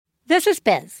This is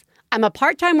Biz. I'm a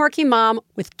part-time working mom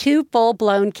with 2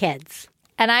 full-blown kids.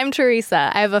 And I'm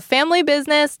Teresa. I have a family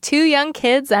business, 2 young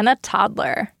kids, and a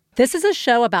toddler. This is a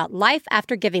show about life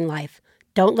after giving life.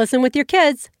 Don't listen with your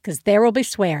kids, because there will be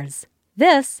swears.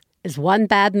 This is One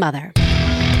Bad Mother.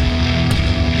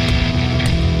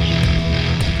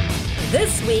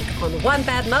 This week on One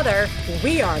Bad Mother,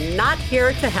 we are not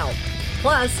here to help.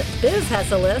 Plus, Biz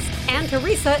has a list, and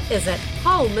Teresa is at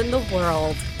home in the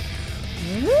world.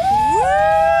 Woo!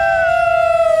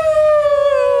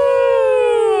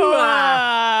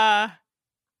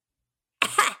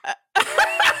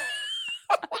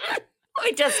 Let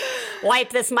me just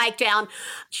wipe this mic down.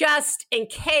 Just in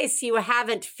case you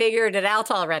haven't figured it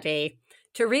out already,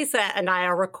 Teresa and I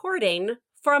are recording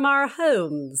from our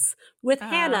homes with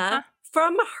Hannah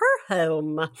from her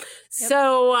home. Yep.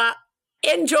 So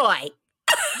enjoy.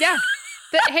 Yeah.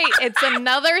 Hey, it's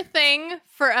another thing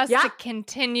for us to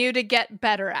continue to get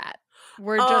better at.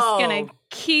 We're just going to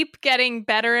keep getting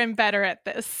better and better at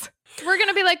this. We're going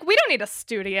to be like, we don't need a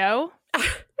studio. We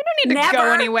don't need to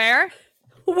go anywhere.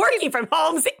 Working from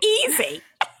home's easy.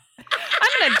 I'm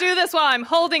going to do this while I'm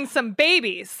holding some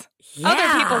babies. Yeah.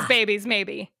 Other people's babies,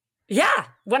 maybe. Yeah.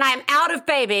 When I'm out of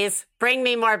babies, bring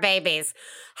me more babies.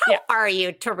 How are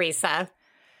you, Teresa?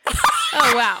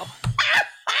 Oh, wow.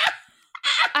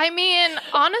 I mean,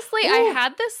 honestly, I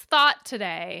had this thought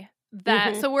today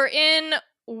that, so we're in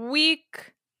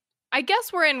week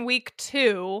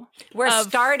 2. We're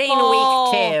starting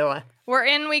week 2. We're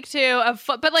in week 2 of,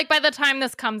 but like by the time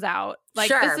this comes out, like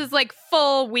this is like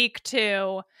full week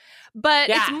 2. But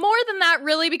it's more than that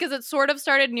really, because it sort of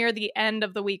started near the end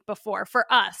of the week before for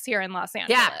us here in Los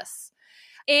Angeles.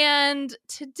 And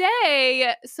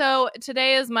today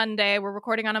is Monday. We're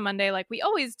recording on a Monday like we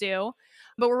always do.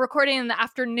 But we're recording in the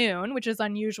afternoon, which is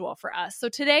unusual for us. So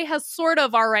today has sort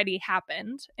of already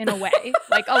happened in a way.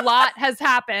 Like a lot has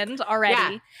happened already.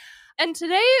 Yeah. And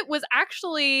today was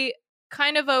actually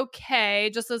kind of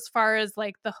okay, just as far as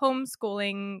like the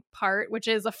homeschooling part, which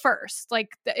is a first.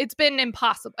 Like it's been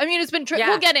impossible. I mean, it's been,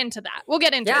 we'll get into that. We'll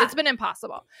get into it. It's been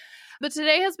impossible. But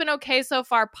today has been okay so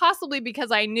far, possibly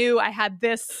because I knew I had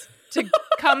this to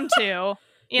come to,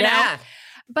 you know?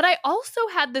 But I also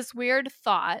had this weird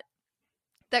thought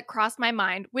that crossed my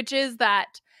mind, which is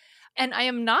that, and I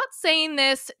am not saying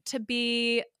this to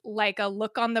be like a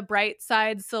look on the bright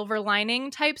side, silver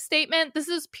lining type statement. This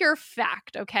is pure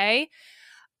fact, okay?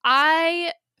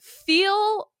 I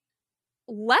feel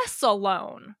less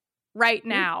alone right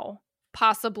now,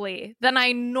 possibly, than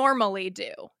I normally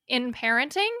do in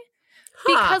parenting,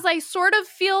 because I sort of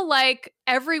feel like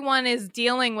everyone is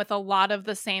dealing with a lot of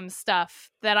the same stuff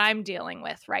that I'm dealing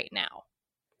with right now.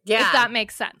 Yeah. If that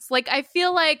makes sense. Like, I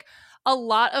feel like a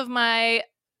lot of my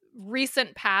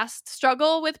recent past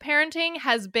struggle with parenting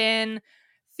has been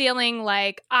feeling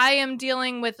like I am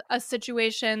dealing with a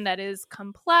situation that is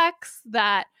complex,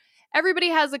 that everybody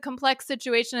has a complex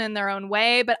situation in their own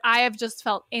way, but I have just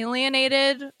felt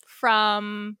alienated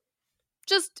from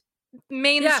just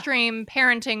mainstream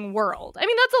parenting world. I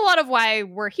mean, that's a lot of why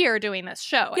we're here doing this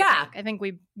show. I think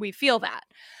we feel that.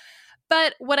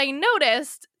 But what I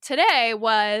noticed today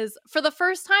was, for the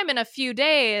first time in a few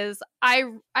days, I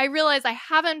realized I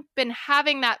haven't been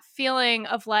having that feeling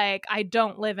of like I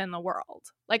don't live in the world.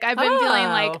 Like I've been feeling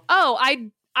like, I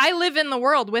live in the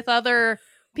world with other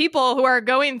people who are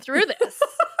going through this.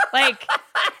 Like,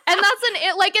 and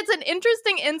it's an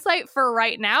interesting insight for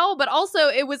right now, but also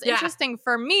it was interesting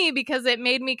for me because it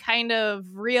made me kind of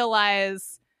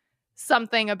realize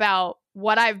something about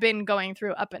what I've been going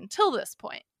through up until this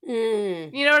point.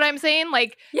 You know what I'm saying?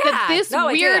 Like that this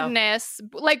weirdness,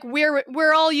 like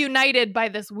we're all united by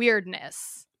this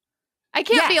weirdness. I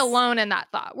can't be alone in that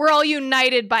thought. We're all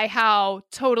united by how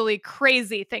totally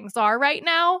crazy things are right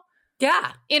now.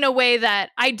 Yeah. In a way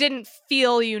that I didn't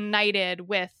feel united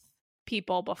with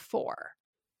people before.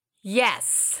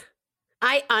 Yes.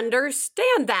 I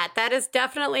understand that. That is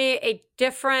definitely a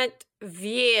different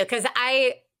view, because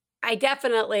I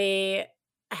definitely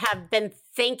have been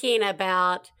thinking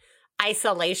about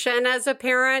isolation as a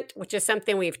parent, which is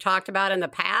something we've talked about in the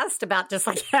past, about just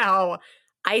like how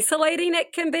isolating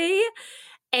it can be.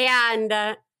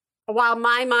 And while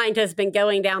my mind has been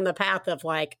going down the path of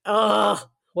like,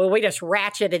 we just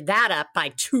ratcheted that up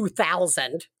by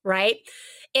 2,000, right?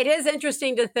 It is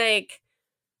interesting to think,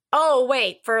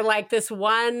 for like this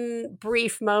one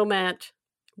brief moment,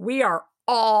 we are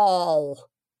all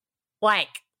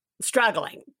like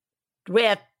struggling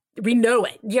with, we know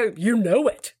it. You know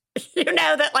it. You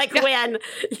know that like when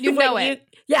you know it.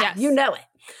 You know it.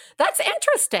 That's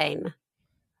interesting.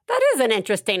 That is an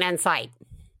interesting insight.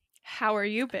 How are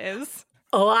you, Biz?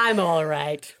 Oh, I'm all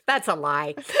right. That's a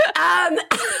lie.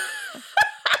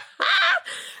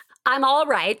 I'm all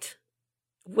right,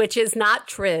 which is not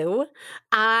true.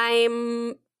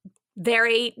 I'm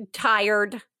very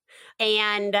tired,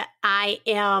 and I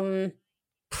am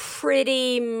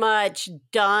pretty much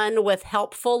done with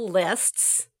helpful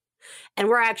lists. And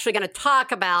we're actually going to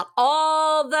talk about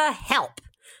all the help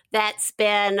that's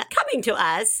been coming to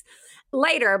us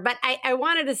later. But I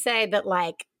wanted to say that,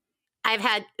 like, I've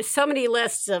had so many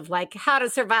lists of like how to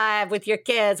survive with your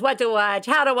kids, what to watch,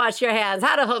 how to wash your hands,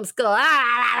 how to homeschool.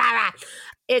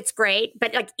 It's great.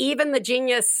 But like even the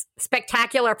Genius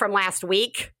Spectacular from last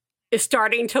week is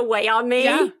starting to weigh on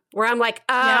me where I'm like,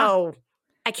 I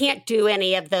can't do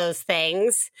any of those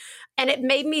things. And it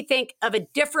made me think of a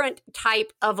different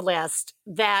type of list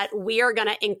that we are going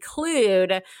to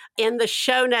include in the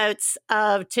show notes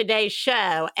of today's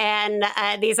show. And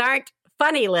these aren't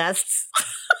funny lists,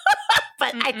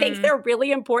 but I think they're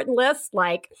really important lists,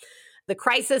 like the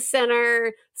Crisis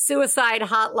Center, Suicide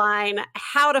Hotline,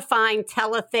 how to find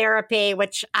teletherapy,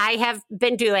 which I have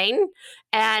been doing.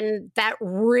 And that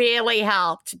really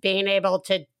helped being able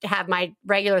to have my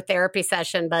regular therapy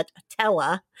session, but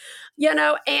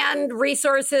and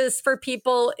resources for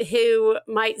people who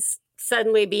might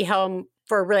suddenly be home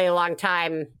for a really long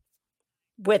time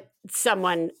with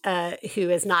someone who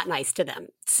is not nice to them.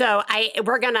 So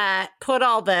we're going to put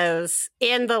all those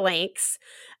in the links,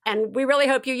 and we really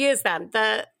hope you use them.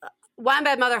 The One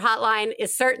Bad Mother hotline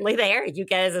is certainly there. You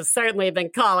guys have certainly been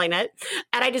calling it.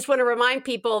 And I just want to remind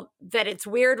people that it's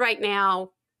weird right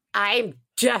now. I'm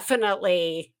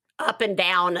definitely up and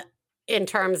down in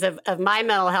terms of my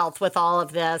mental health with all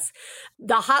of this.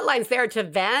 The hotline's there to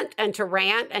vent and to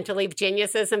rant and to leave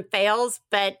geniuses and fails,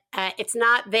 but it's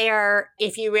not there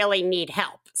if you really need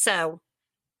help. So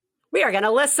we are going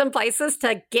to list some places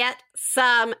to get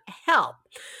some help.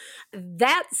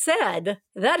 That said,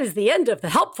 that is the end of the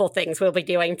helpful things we'll be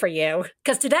doing for you.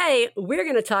 Because today we're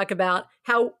going to talk about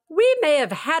how we may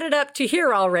have had it up to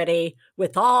here already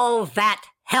with all that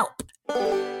help.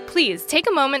 Please take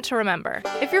a moment to remember,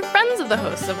 if you're friends of the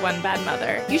hosts of One Bad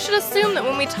Mother, you should assume that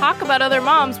when we talk about other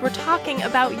moms, we're talking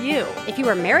about you. If you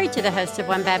are married to the host of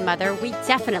One Bad Mother, we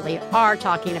definitely are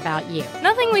talking about you.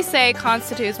 Nothing we say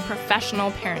constitutes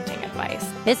professional parenting advice.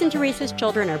 Biz and Teresa's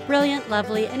children are brilliant,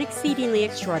 lovely, and exceedingly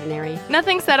extraordinary.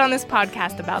 Nothing said on this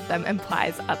podcast about them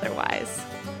implies otherwise.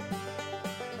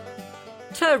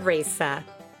 Teresa,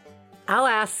 I'll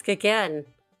ask again.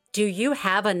 Do you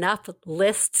have enough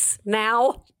lists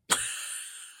now?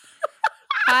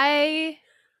 I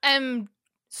am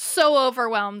so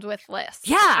overwhelmed with lists.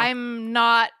 Yeah. I'm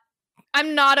not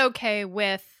okay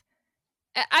with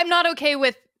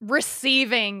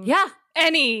receiving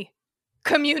any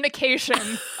communication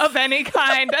of any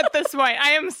kind at this point.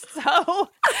 I'm so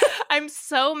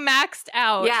maxed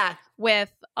out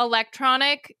with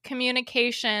electronic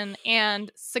communication and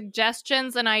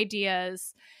suggestions and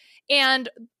ideas. And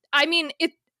I mean,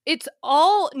 it's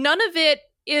all, none of it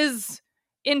is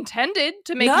intended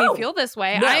to make me feel this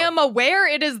way. No. I am aware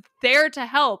it is there to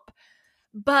help,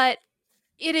 but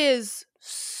it is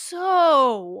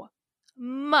so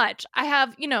much. I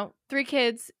have, 3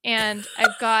 kids, and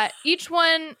I've got each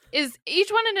one is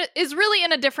really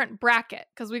in a different bracket,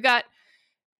 because we've got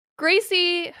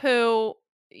Gracie, who,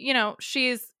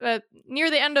 she's near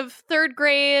the end of 3rd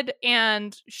grade,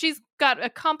 and she's got a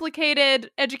complicated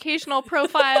educational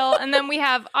profile. And then we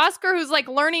have Oscar, who's like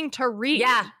learning to read.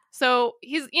 Yeah. So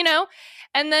he's,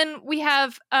 and then we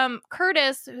have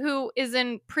Curtis, who is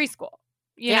in preschool,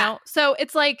 you know? So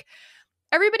it's like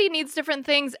everybody needs different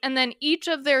things. And then each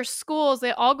of their schools,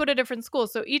 they all go to different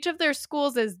schools. So each of their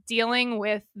schools is dealing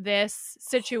with this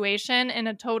situation in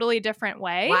a totally different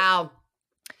way. Wow.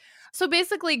 So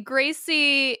basically,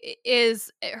 Gracie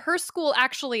her school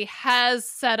actually has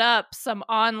set up some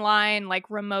online, like,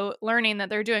 remote learning that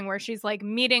they're doing, where she's like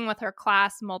meeting with her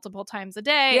class multiple times a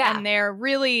day. Yeah. And they're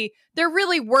really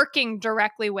working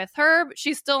directly with her. But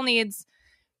she still needs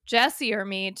Jesse or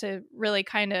me to really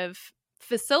kind of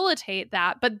facilitate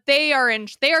that. But they are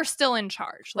still in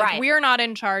charge. Like, right. We are not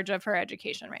in charge of her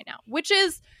education right now, which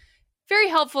is very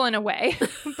helpful in a way.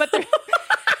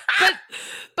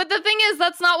 But the thing is,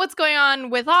 that's not what's going on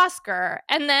with Oscar.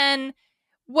 And then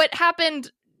what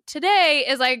happened today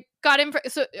is I got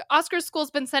so Oscar's school's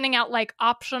been sending out like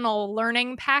optional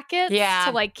learning packets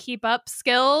to like keep up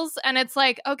skills. And it's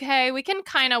like, okay, we can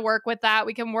kind of work with that.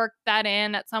 We can work that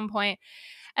in at some point.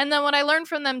 And then what I learned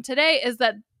from them today is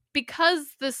that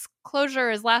because this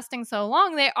closure is lasting so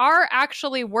long, they are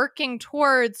actually working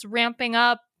towards ramping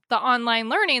up the online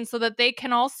learning so that they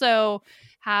can also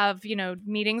have,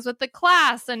 meetings with the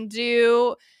class and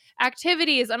do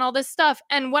activities and all this stuff.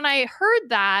 And when I heard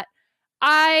that,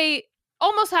 I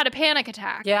almost had a panic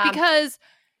attack because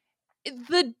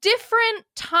the different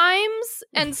times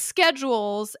and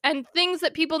schedules and things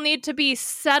that people need to be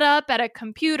set up at a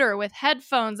computer with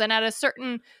headphones and at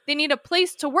they need a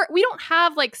place to work. We don't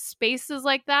have like spaces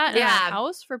like that in our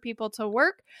house for people to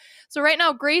work. So right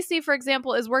now, Gracie, for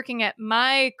example, is working at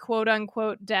my quote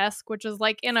unquote desk, which is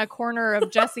like in a corner of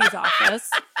Jesse's office.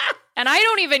 And I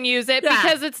don't even use it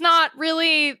because it's not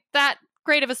really that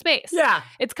great of a space. Yeah.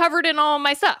 It's covered in all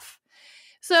my stuff.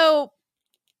 So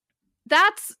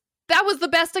that was the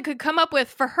best I could come up with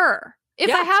for her. If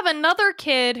I have another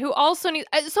kid who also needs,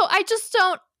 so I just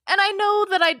don't, and I know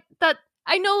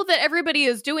I know that everybody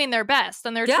is doing their best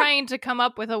and they're trying to come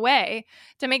up with a way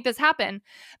to make this happen.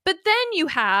 But then you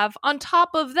have, on top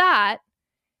of that,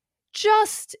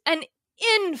 just an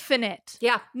infinite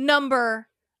number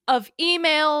of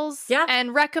emails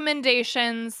and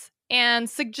recommendations and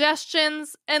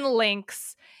suggestions and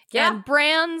links and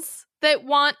brands that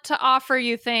want to offer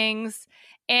you things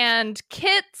and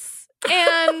kits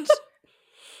and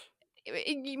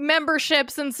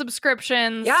memberships and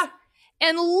subscriptions. Yeah.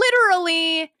 And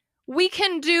literally, we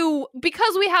can do,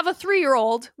 because we have a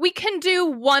 3-year-old, we can do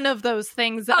one of those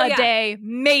things a day,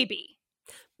 maybe.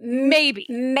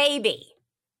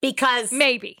 Because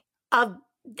of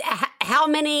how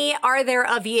many are there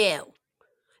of you?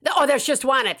 Oh, there's just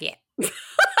one of you.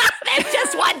 There's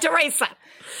just one Teresa.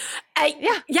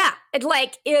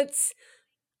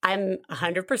 I'm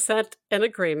 100% in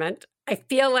agreement. I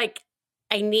feel like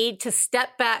I need to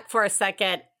step back for a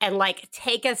second and like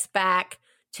take us back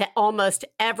to almost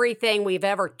everything we've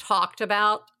ever talked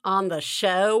about on the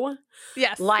show.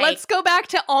 Yes. Like, let's go back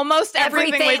to almost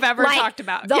everything we've ever talked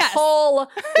about. The whole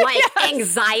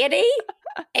anxiety,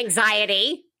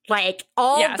 like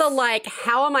all the like,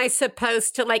 how am I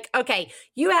supposed to like, okay,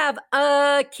 you have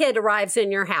a kid arrives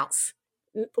in your house.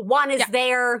 One is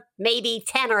there, maybe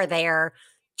 10 are there.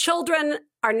 Children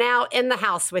are now in the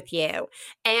house with you.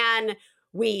 And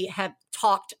we have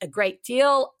talked a great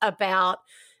deal about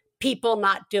people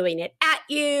not doing it at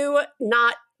you,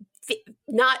 not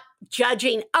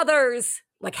judging others,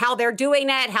 like how they're doing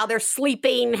it, how they're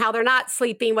sleeping, how they're not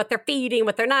sleeping, what they're feeding,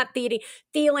 what they're not feeding,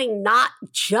 feeling not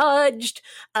judged,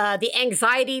 the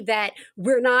anxiety that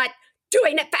we're not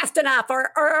doing it fast enough,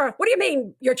 or what do you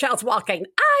mean your child's walking?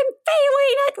 I'm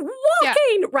failing at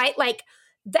walking, right? Like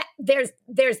that. There's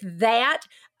that,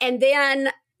 and then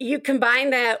you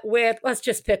combine that with, let's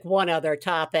just pick one other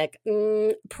topic,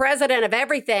 president of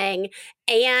everything,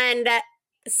 and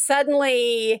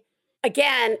suddenly,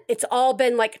 again, it's all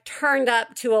been like turned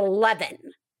up to 11.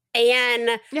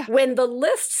 And when the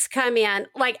lists come in,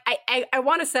 like I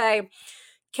want to say,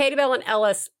 Katie Bell and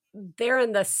Ellis, they're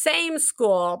in the same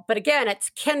school, but again,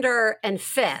 it's kinder and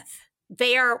fifth.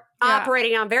 They are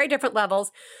operating on very different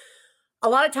levels. A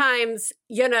lot of times,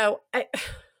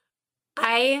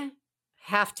 I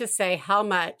have to say how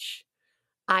much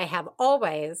I have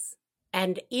always,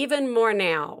 and even more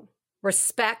now,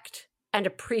 respect and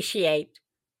appreciate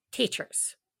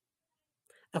teachers.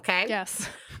 Okay? Yes.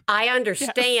 I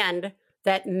understand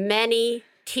that many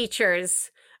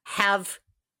teachers have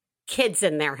kids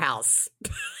in their house,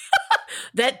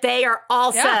 that they are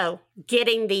also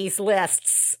getting these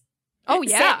lists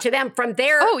sent to them from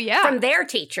their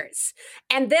teachers.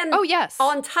 And then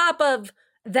on top of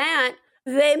that,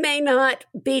 they may not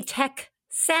be tech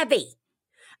savvy.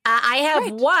 I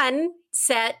have one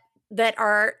set that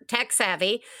are tech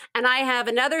savvy, and I have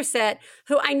another set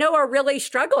who I know are really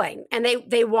struggling, and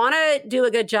they want to do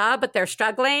a good job, but they're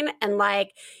struggling. And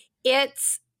like,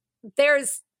 there's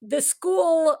the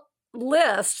school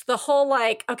list, the whole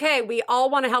like, okay, we all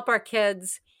want to help our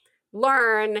kids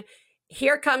learn.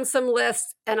 Here comes some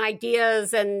lists and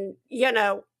ideas, and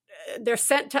they're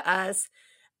sent to us,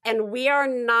 and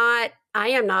I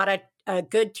am not a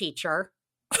good teacher,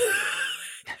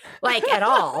 like at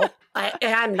all.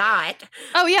 I'm not.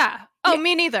 Oh, yeah. Oh,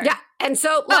 me neither. Yeah. And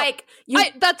so,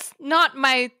 that's not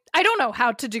I don't know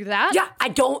how to do that. Yeah, I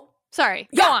don't. Sorry.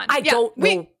 Go on. I don't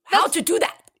know how to do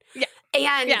that. Yeah.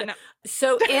 And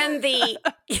so in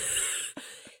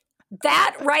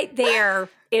that right there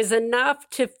is enough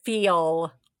to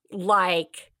feel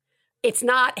like it's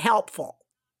not helpful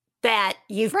that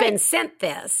you've been sent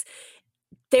this.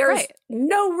 There's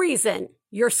no reason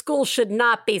your school should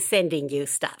not be sending you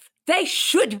stuff. They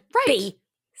should be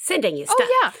sending you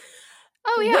stuff.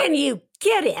 Oh, yeah. When you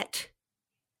get it,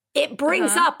 it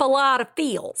brings up a lot of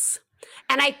feels.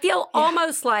 And I feel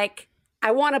almost like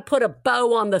I want to put a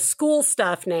bow on the school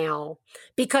stuff now,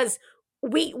 because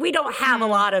we don't have a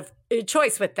lot of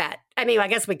choice with that. I mean, I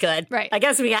guess we could. Right. I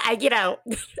guess FYI,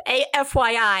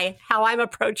 how I'm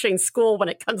approaching school when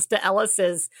it comes to Ellis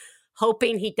is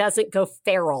hoping he doesn't go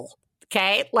feral.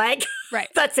 Okay? Like, right.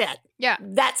 That's it. Yeah.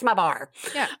 That's my bar.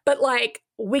 Yeah. But like,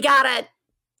 we got to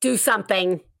do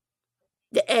something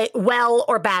well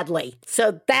or badly.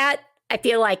 So that, I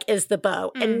feel like, is the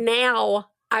bow. And now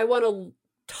I want to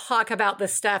talk about the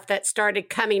stuff that started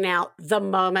coming out the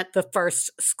moment the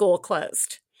first school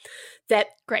closed that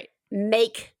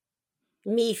make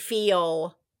me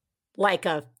feel like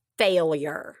a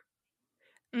failure.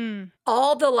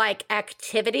 All the like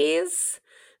activities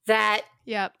that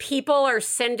people are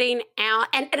sending out.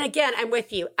 And again, I'm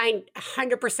with you. I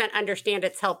 100% understand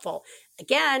it's helpful.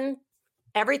 Again,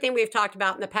 everything we've talked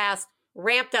about in the past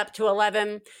ramped up to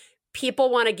 11.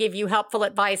 People want to give you helpful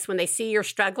advice when they see you're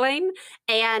struggling.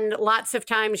 And lots of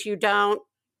times you don't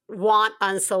want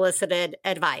unsolicited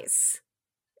advice.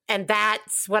 And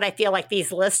that's what I feel like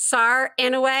these lists are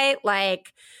in a way.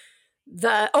 Like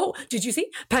did you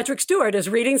see? Patrick Stewart is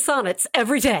reading sonnets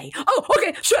every day. Oh,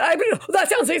 okay. That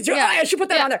sounds easy. I should put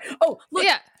that on there. Oh, look.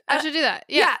 Yeah, I should do that.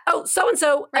 Yeah. Oh,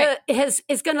 so-and-so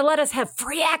is going to let us have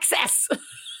free access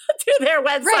to their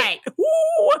website. Right.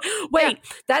 Ooh, wait,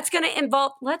 that's going to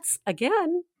involve,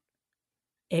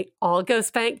 it all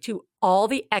goes back to all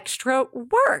the extra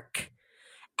work.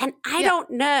 And I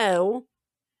don't know.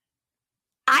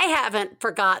 I haven't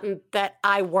forgotten that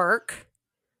I work.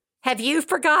 Have you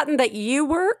forgotten that you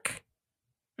work?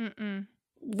 Mm-mm.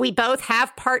 We both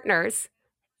have partners.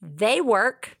 They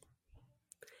work.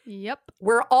 Yep.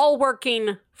 We're all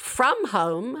working from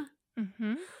home.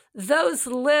 Mm-hmm. Those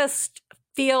lists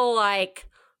feel like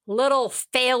little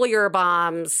failure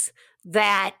bombs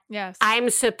that I'm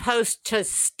supposed to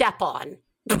step on.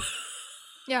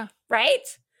 Yeah.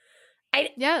 Right?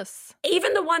 Yes.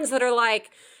 Even the ones that are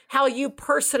like how you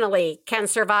personally can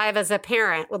survive as a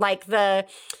parent, like the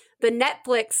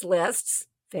Netflix lists,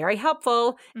 very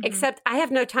helpful, except I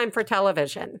have no time for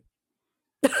television.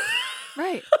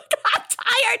 Right. I'm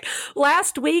tired.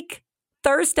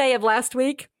 Thursday of last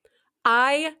week,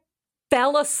 I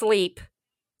fell asleep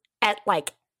at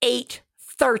like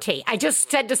 8:30. I just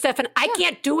said to Stefan, I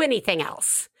can't do anything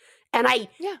else. And I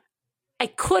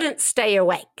couldn't stay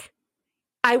awake.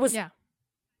 I was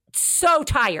so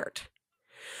tired.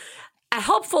 A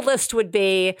helpful list would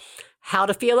be how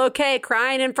to feel okay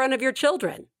crying in front of your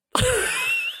children.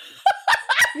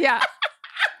 Yeah.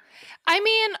 I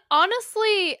mean,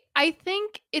 honestly, I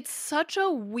think it's such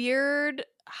a weird,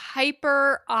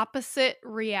 hyper opposite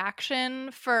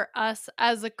reaction for us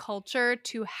as a culture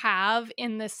to have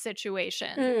in this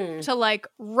situation. To like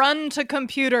run to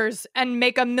computers and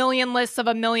make a million lists of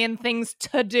a million things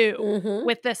to do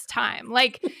with this time.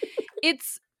 Like,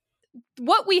 it's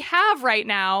what we have right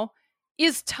now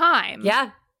is time.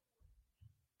 Yeah.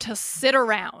 To sit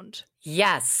around.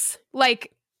 Yes.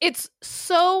 Like, it's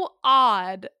so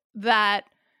odd that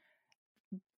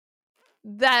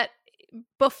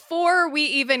before we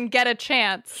even get a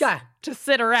chance to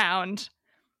sit around,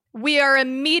 we are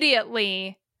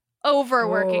immediately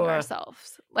overworking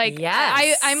ourselves. Like,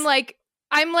 I'm like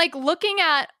looking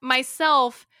at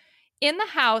myself in the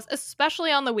house,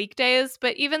 especially on the weekdays,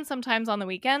 but even sometimes on the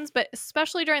weekends, but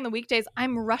especially during the weekdays,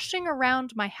 I'm rushing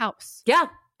around my house. Yeah.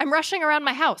 I'm rushing around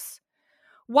my house.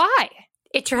 Why?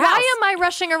 It's your house. Why am I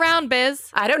rushing around,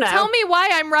 Biz? I don't know. Tell me why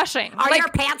I'm rushing. Are your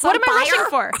pants on fire? What am I rushing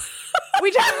for?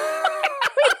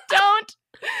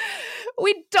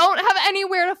 We don't have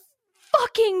anywhere to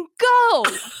fucking go.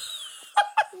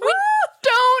 We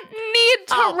don't need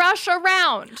to rush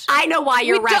around. I know why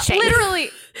you're rushing.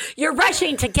 Literally. You're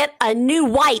rushing to get a new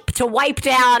wipe to wipe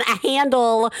down a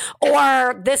handle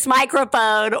or this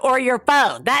microphone or your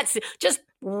phone. That's just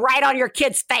right on your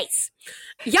kid's face.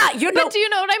 Yeah, But do you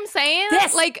know what I'm saying?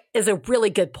 This is a really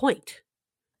good point.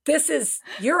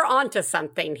 You're onto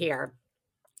something here.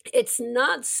 It's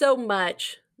not so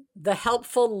much the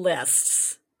helpful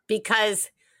lists,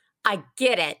 because I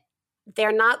get it.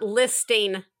 They're not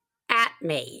listing at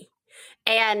me.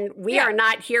 And we are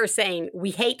not here saying we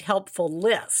hate helpful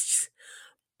lists.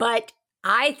 But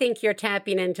I think you're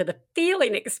tapping into the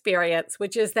feeling experience,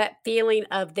 which is that feeling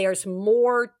of there's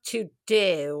more to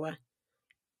do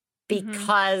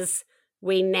because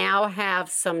we now have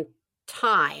some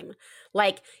time.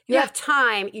 Like, you have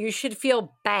time, you should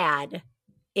feel bad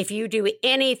if you do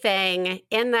anything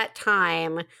in that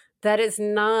time that is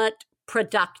not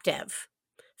productive.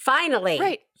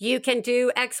 Finally, you can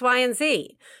do X, Y, and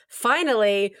Z.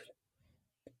 Finally,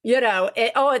 we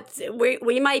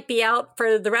might be out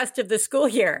for the rest of the school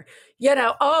year.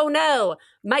 Oh no,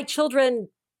 my children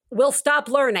will stop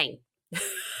learning.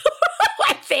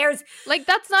 Like There's like,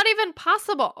 that's not even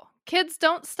possible. Kids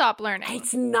don't stop learning.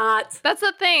 It's not. That's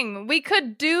the thing. We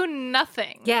could do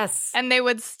nothing. Yes. And they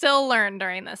would still learn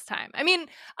during this time. I mean,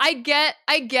 I get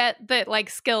that,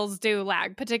 like, skills do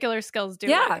lag. Particular skills do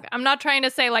lag. I'm not trying to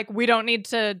say, like, we don't need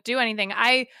to do anything.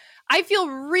 I feel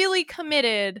really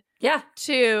committed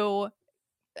to...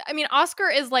 I mean, Oscar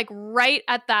is, like, right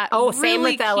at that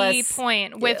really key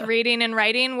point with reading and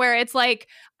writing where it's like,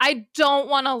 I don't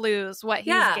want to lose what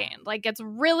he's gained. Like, it's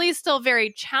really still very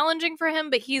challenging for him,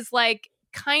 but he's, like,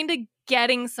 kind of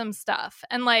getting some stuff.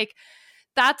 And, like,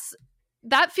 that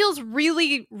feels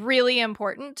really, really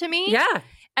important to me. Yeah.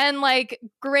 And, like,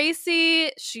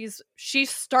 Gracie, she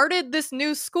started this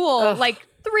new school, like,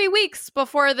 3 weeks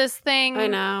before this thing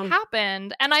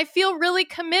happened. And I feel really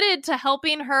committed to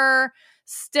helping her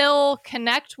still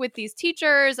connect with these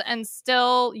teachers and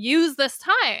still use this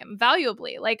time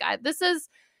valuably. Like, this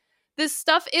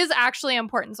stuff is actually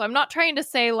important. So I'm not trying to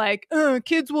say, like,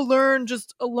 kids will learn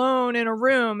just alone in a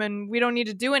room and we don't need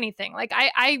to do anything. Like,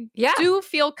 I do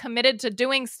feel committed to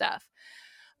doing stuff.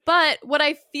 But what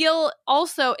I feel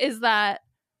also is that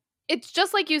it's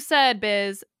just like you said,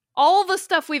 Biz, all the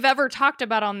stuff we've ever talked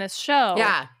about on this show.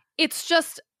 Yeah. It's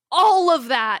just all of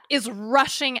that is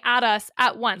rushing at us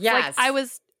at once. Yes. Like, I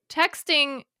was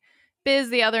texting Biz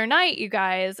the other night, you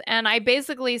guys, and I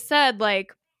basically said,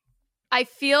 like, I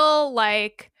feel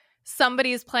like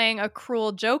somebody's playing a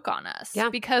cruel joke on us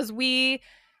because we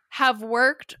have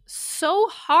worked so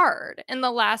hard in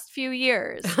the last few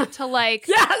years to, like,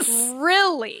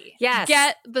 really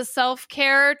get the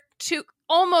self-care to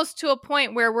almost to a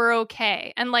point where we're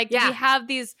okay. And, like, we have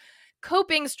these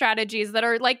coping strategies that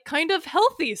are, like, kind of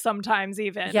healthy sometimes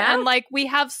even. And, like, we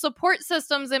have support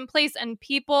systems in place and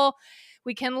people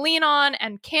we can lean on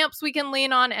and camps we can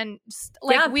lean on. And,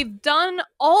 like, we've done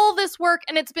all this work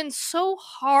and it's been so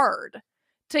hard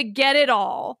to get it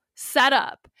all set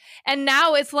up. And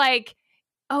now it's like,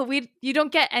 you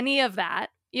don't get any of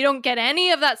that. You don't get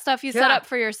any of that stuff you set up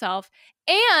for yourself.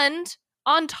 And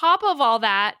on top of all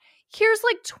that, here's,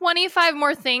 like, 25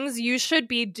 more things you should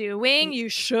be doing. You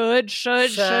should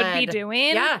be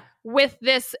doing with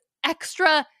this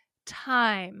extra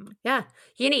time. Yeah.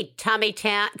 You need tummy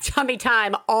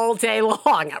time all day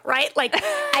long, right? Like,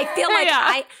 I feel like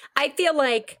I feel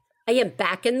like I am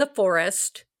back in the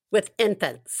forest with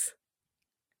infants.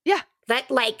 Yeah.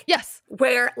 That, like,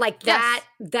 where, like, that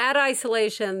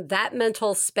isolation, that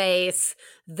mental space,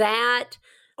 that,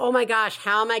 oh my gosh,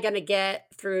 how am I going to get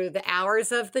through the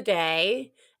hours of the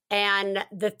day? And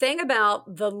the thing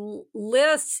about the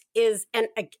lists is, and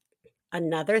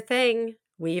another thing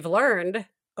we've learned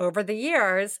over the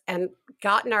years and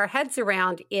gotten our heads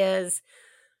around is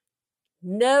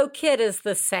no kid is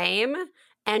the same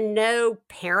and no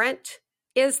parent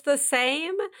is the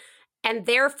same. And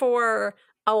therefore,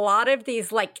 a lot of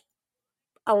these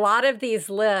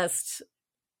lists,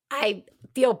 I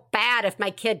feel bad if my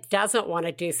kid doesn't want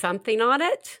to do something on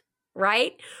it,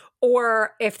 right?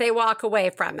 Or if they walk away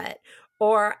from it.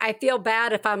 Or I feel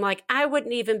bad if I'm like, I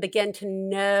wouldn't even begin to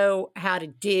know how to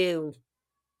do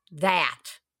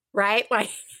that, right?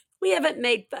 Like, we haven't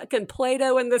made fucking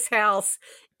Play-Doh in this house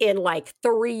in, like,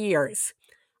 3 years.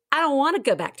 I don't want to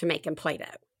go back to making Play-Doh.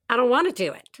 I don't want to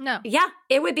do it. No. Yeah,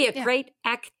 it would be a great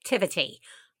activity.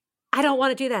 I don't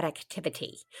want to do that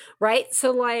activity, right?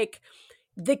 So, like,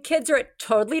 the kids are at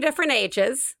totally different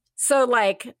ages. So,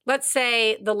 like, let's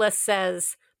say the list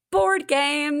says board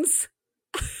games.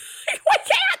 I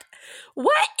can't.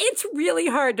 What? It's really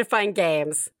hard to find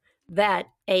games that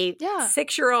a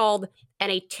 6-year-old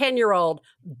and a 10-year-old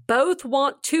both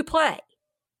want to play,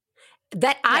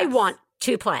 that I want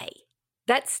to play,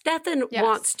 that Stefan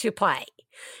wants to play,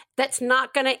 that's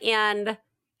not going to end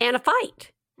in a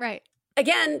fight. Right.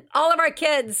 Again, all of our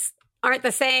kids aren't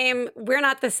the same. We're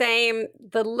not the same.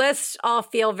 The lists all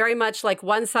feel very much like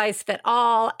one size fit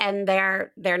all, and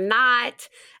they're not.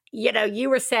 You know, you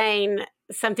were saying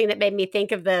something that made me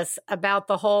think of this about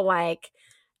the whole, like,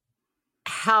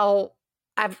 how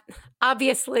I've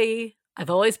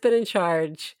always been in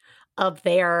charge of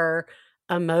their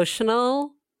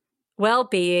emotional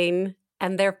well-being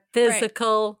and their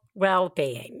physical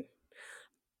well-being.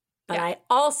 But I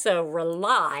also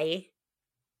rely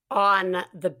on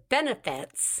the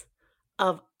benefits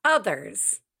of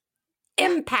others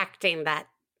impacting that.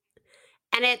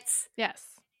 And it's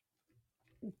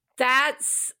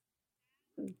that's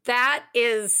bad,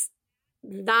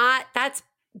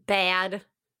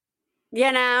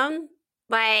 you know?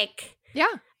 Like,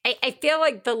 I feel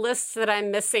like the lists that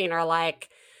I'm missing are like,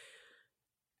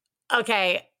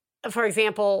 okay, for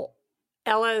example,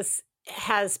 Ella's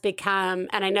has become,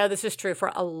 and I know this is true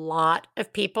for a lot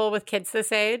of people with kids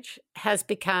this age, has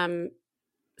become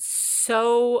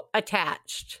so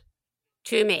attached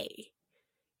to me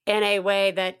in a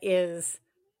way that is,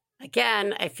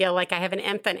 again, I feel like I have an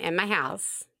infant in my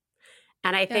house.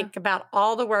 And I think about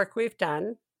all the work we've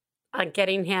done on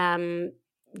getting him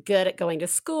good at going to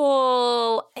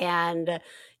school and,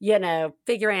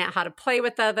 figuring out how to play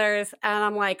with others. And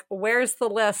I'm like, where's the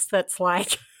list that's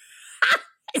like,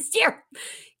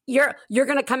 you're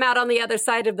going to come out on the other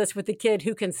side of this with a kid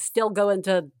who can still go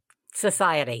into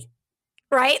society,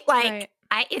 right? Like,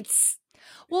 right.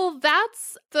 Well,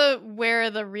 that's where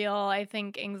the real, I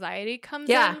think, anxiety comes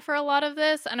in for a lot of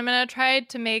this. And I'm going to try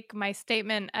to make my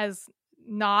statement as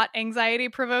not anxiety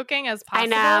provoking as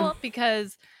possible. I know.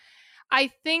 Because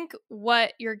I think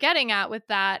what you're getting at with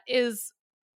that is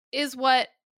what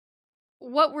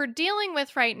we're dealing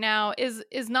with right now is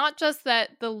not just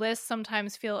that the lists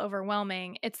sometimes feel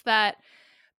overwhelming. It's that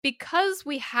because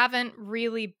we haven't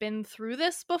really been through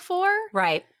this before.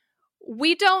 Right.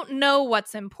 We don't know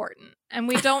what's important, and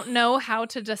we don't know how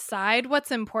to decide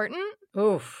what's important.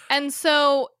 Oof. And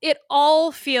so it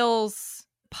all feels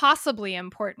possibly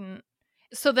important.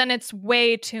 So then it's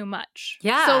way too much.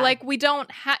 Yeah. So like we don't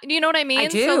have, you know what I mean? I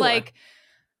do.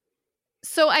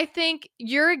 So I think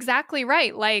you're exactly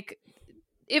right. Like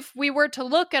if we were to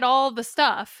look at all the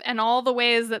stuff and all the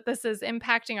ways that this is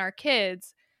impacting our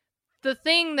kids, the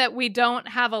thing that we don't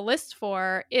have a list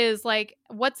for is like,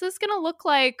 what's this going to look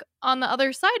like on the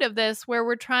other side of this where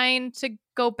we're trying to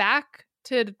go back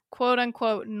to quote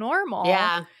unquote normal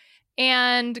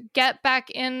and get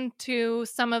back into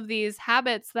some of these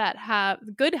habits that have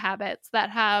good habits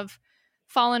that have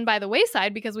fallen by the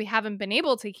wayside because we haven't been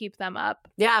able to keep them up.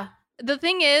 Yeah. The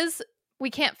thing is, we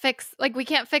can't fix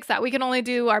that. We can only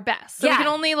do our best. So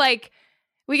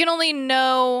we can only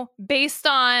know based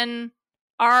on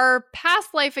our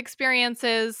past life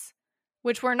experiences,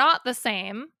 which were not the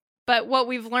same, but what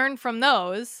we've learned from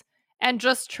those, and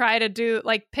just try to do,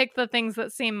 like, pick the things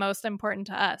that seem most important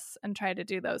to us and try to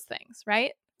do those things,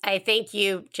 right? I think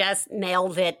you just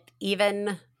nailed it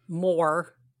even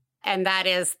more. And that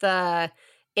is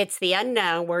it's the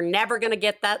unknown. We're never going to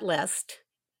get that list,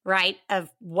 right, of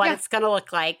what it's going to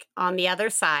look like on the other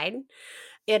side.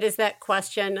 It is that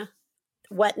question,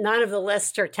 what none of the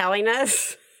lists are telling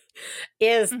us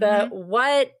is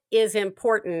what is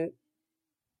important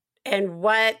and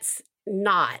what's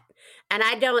not. And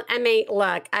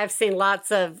look, I've seen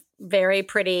lots of very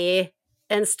pretty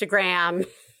Instagram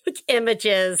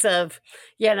images of,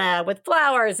 with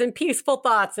flowers and peaceful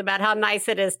thoughts about how nice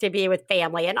it is to be with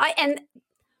family. And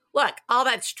look, all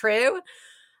that's true.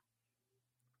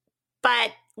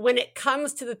 But when it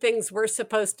comes to the things we're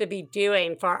supposed to be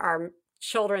doing for our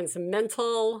children's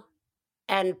mental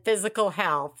and physical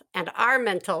health and our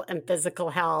mental and physical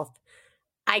health,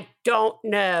 I don't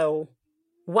know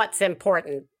what's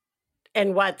important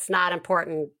and what's not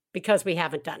important because we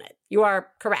haven't done it. You are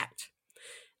correct.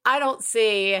 I don't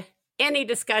see any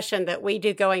discussion that we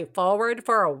do going forward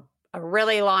for a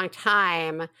really long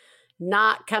time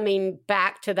not coming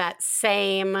back to that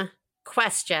same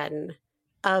question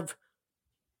of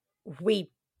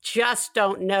we just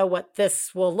don't know what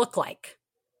this will look like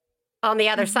on the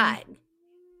other side.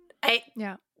 I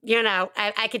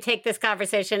could take this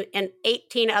conversation in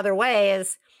 18 other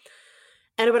ways,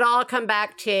 and it would all come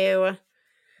back to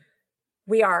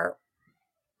we are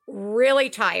really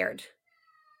tired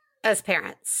as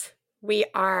parents. We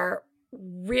are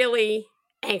really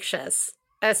anxious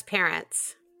as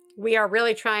parents. We are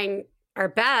really trying our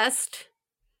best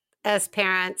as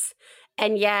parents,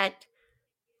 and yet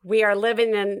we are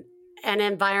living in an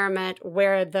environment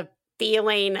where the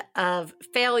feeling of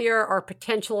failure or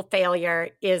potential failure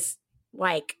is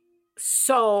like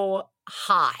so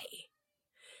high.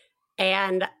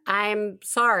 And I'm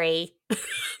sorry,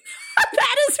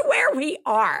 that is where we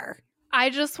are. I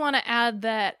just want to add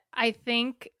that I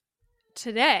think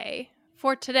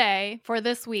for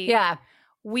this week,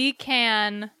 we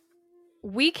can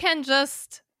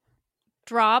just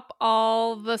drop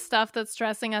all the stuff that's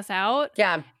stressing us out.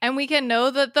 Yeah. And we can know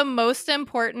that the most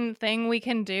important thing we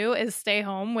can do is stay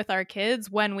home with our kids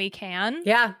when we can.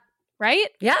 Yeah. Right?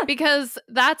 Yeah. Because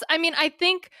I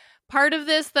think part of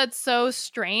this that's so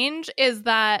strange is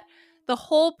that the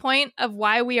whole point of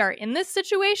why we are in this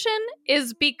situation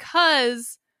is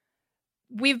because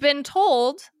we've been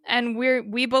told and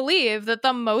we believe that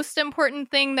the most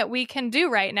important thing that we can do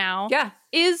right now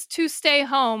is to stay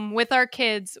home with our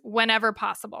kids whenever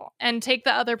possible and take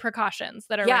the other precautions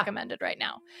that are recommended right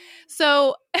now.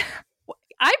 So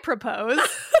I propose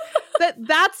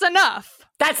that's enough.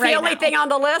 That's right the only thing on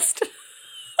the list.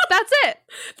 That's it.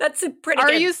 That's a pretty Are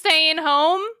good. you staying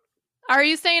home? Are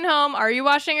you staying home? Are you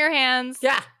washing your hands?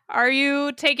 Yeah. Are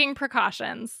you taking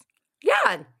precautions?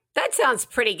 Yeah, that sounds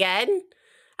pretty good.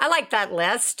 I like that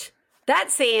list.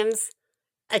 That seems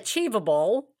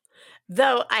achievable,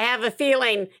 though I have a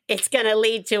feeling it's going to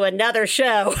lead to another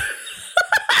show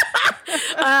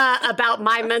about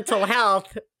my mental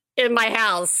health in my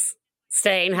house,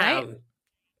 staying home. Right?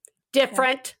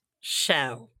 Different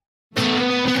show.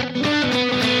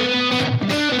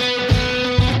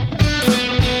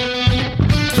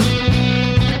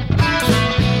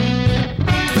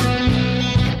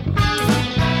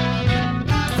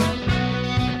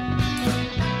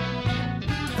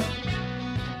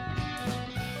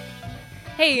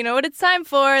 Hey, you know what it's time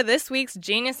for? This week's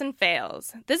Genius and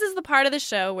Fails. This is the part of the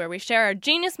show where we share our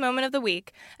genius moment of the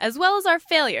week, as well as our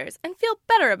failures, and feel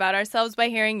better about ourselves by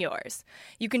hearing yours.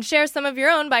 You can share some of your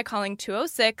own by calling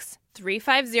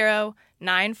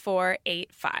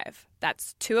 206-350-9485.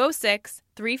 That's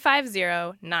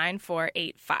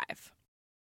 206-350-9485.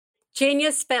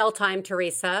 Genius fail time,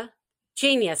 Teresa.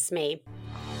 Genius me.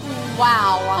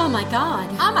 Wow. Oh, my God.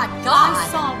 Oh, my God. I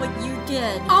saw what you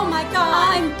did. Oh, my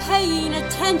God. I'm paying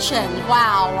attention.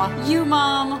 Wow. You,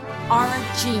 Mom, are a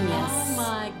genius. Oh,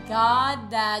 my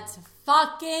God. That's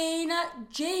fucking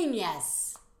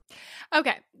genius.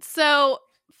 Okay. So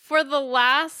for the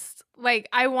last,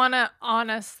 I want to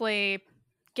honestly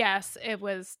guess it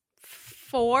was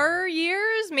 4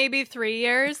 years, maybe 3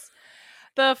 years.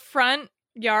 The front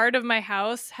yard of my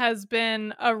house has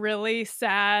been a really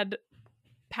sad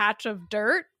patch of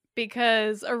dirt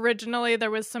because originally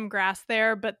there was some grass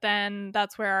there, but then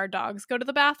that's where our dogs go to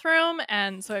the bathroom,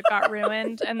 and so it got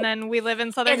ruined. And then we live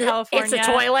in Southern California. It's a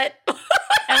toilet.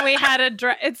 And we had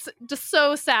it's just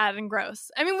so sad and gross.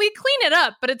 I mean, we clean it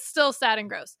up, but it's still sad and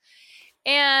gross.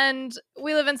 And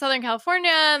we live in Southern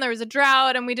California, and there was a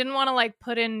drought, and we didn't want to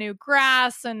put in new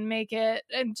grass and make it,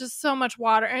 and just so much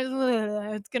water.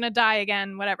 It's gonna die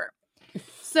again, whatever.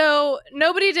 So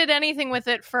nobody did anything with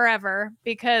it forever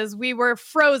because we were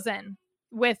frozen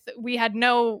we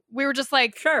were just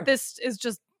like, sure, this is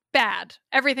just bad.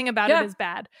 Everything about it is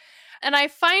bad. And I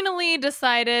finally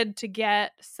decided to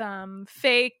get some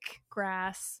fake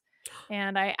grass.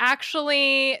 And I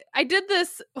did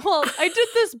this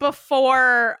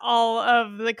before all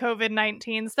of the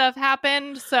COVID-19 stuff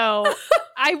happened. So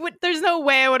there's no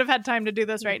way I would have had time to do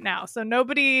this right now. So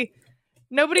nobody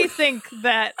think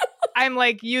that I'm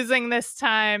using this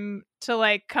time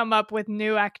to come up with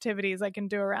new activities I can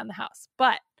do around the house.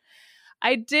 But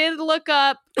I did look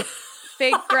up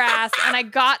fake grass and I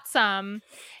got some,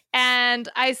 and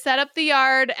I set up the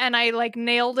yard and I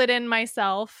nailed it in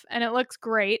myself, and it looks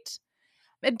great.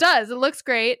 It does. It looks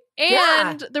great.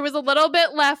 And there was a little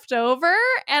bit left over,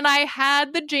 and I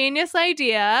had the genius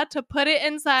idea to put it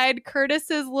inside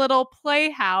Curtis's little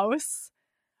playhouse,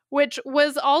 which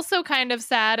was also kind of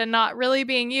sad and not really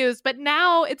being used. But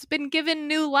now it's been given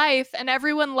new life, and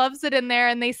everyone loves it in there,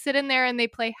 and they sit in there and they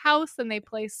play house and they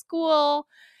play school.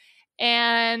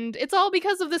 And it's all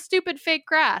because of the stupid fake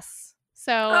grass.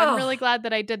 So I'm really glad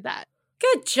that I did that.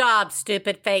 Good job,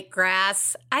 stupid fake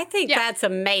grass. I think that's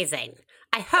amazing.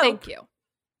 I hope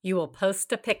you will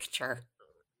post a picture.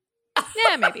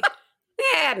 Yeah, maybe.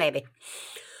 Yeah, maybe.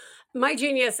 My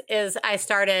genius is I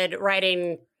started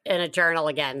writing in a journal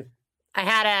again. I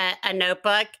had a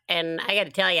notebook, and I got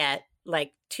to tell you,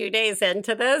 2 days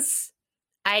into this,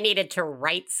 I needed to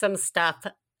write some stuff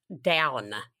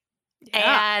down.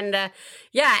 Yeah. And I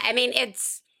mean,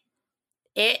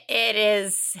 it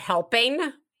is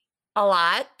helping a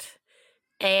lot,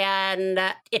 and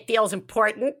it feels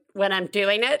important when I'm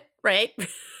doing it, right?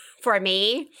 For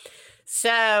me.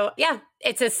 So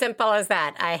it's as simple as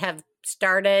that. I have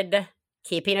started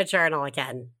keeping a journal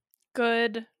again.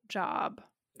 Good job.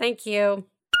 Thank you.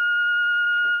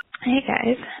 Hey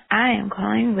guys, I am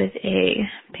calling with a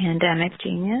pandemic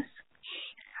genius.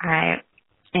 I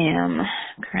am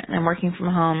currently working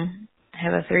from home. I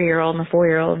have a 3-year-old and a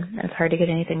 4-year-old. It's hard to get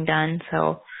anything done,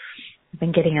 so I've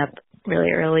been getting up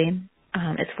really early.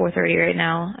 It's 4:30 right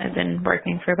now. I've been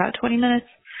working for about 20 minutes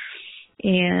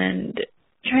and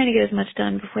trying to get as much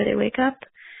done before they wake up.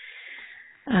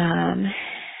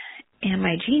 And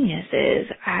my genius is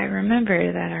I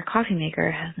remember that our coffee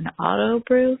maker has an auto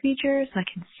brew feature, so I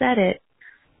can set it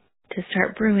to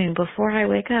start brewing before I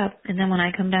wake up. And then when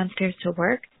I come downstairs to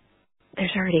work,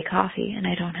 there's already coffee and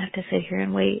I don't have to sit here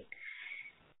and wait.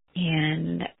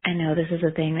 And I know this is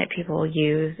a thing that people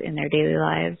use in their daily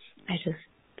lives.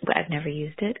 I've never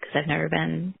used it because I've never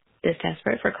been this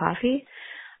desperate for coffee.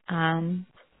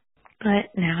 But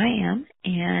now I am,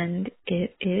 and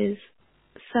it is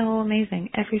so amazing.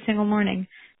 Every single morning,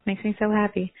 Makes me so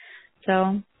happy.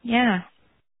 So, yeah,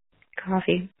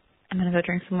 coffee. I'm going to go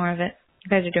drink some more of it. You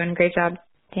guys are doing a great job.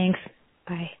 Thanks.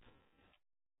 Bye.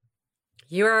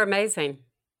 You are amazing.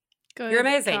 Good You're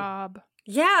amazing. job.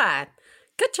 Yeah.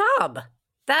 Good job.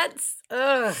 That's,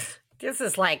 this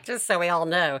is like, just so we all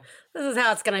know, this is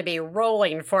how it's going to be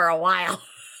rolling for a while.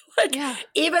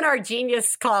 Even our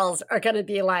genius calls are going to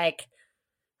be like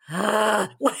the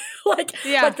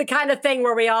kind of thing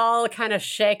where we all kind of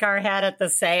shake our head at the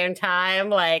same time.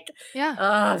 Like, oh,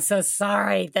 I'm so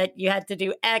sorry that you had to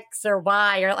do X or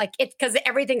Y, or like it's because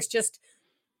everything's just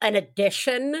an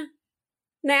addition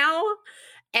now.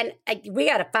 And we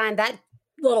got to find that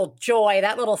little joy,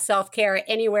 that little self-care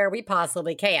anywhere we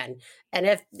possibly can. And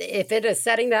if it is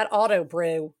setting that auto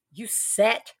brew, you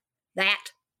set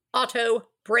that auto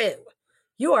brew.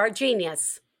 You are a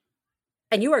genius.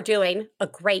 And you are doing a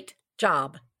great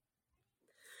job.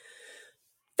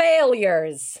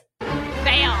 Failures.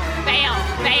 Fail.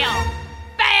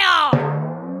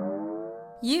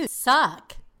 You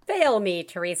suck. Fail me,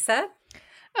 Teresa.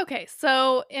 Okay,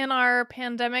 so in our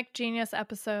Pandemic Genius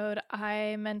episode,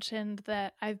 I mentioned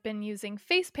that I've been using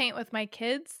face paint with my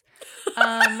kids,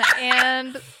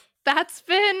 and that's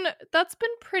been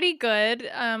pretty good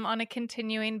on a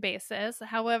continuing basis.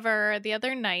 However, the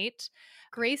other night,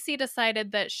 Gracie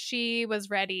decided that she was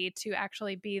ready to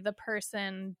actually be the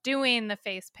person doing the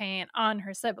face paint on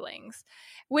her siblings,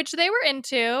 which they were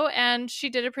into, and she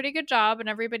did a pretty good job, and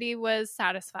everybody was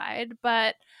satisfied.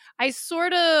 But I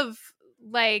sort of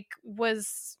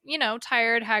was,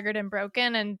 tired, haggard, and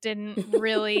broken, and didn't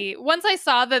really once I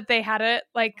saw that they had it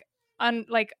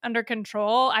under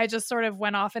control, I just sort of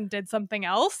went off and did something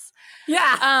else.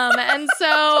 Yeah. And so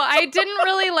I didn't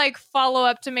really follow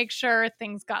up to make sure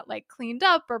things got cleaned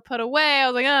up or put away. I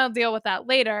was like, I'll deal with that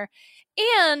later.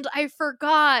 And I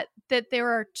forgot that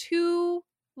there are 2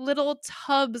 little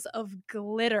tubs of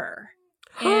glitter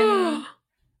in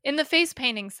the face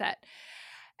painting set.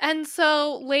 And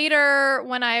so later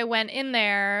when I went in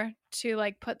there to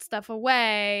put stuff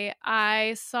away,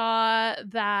 I saw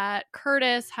that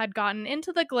Curtis had gotten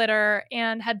into the glitter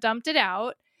and had dumped it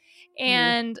out.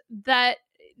 And that,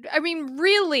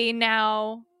 really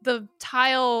now the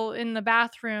tile in the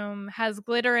bathroom has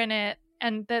glitter in it,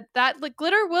 and that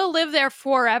glitter will live there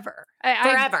forever.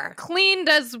 Forever. I cleaned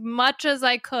as much as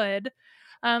I could.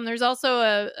 There's also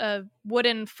a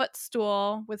wooden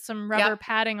footstool with some rubber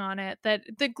padding on it that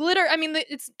the glitter,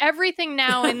 it's everything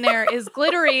now in there is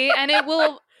glittery, and it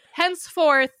will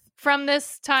henceforth from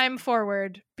this time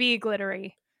forward be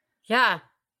glittery. Yeah.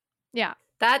 Yeah.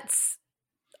 That's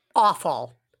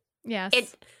awful.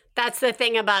 Yes. That's the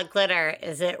thing about glitter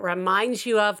is it reminds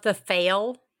you of the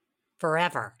fail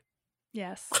forever.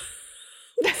 Yes.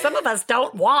 Some of us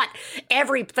don't want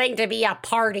everything to be a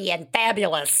party and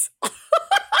fabulous.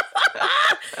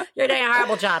 You're doing a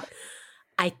horrible job.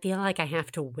 I feel like I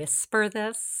have to whisper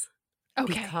this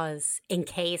because in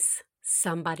case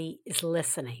somebody is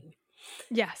listening.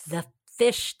 Yes. The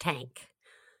fish tank.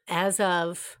 As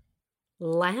of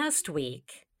last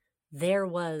week, there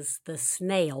was the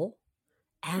snail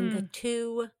and the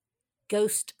 2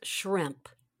 ghost shrimp.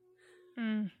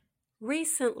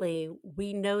 Recently,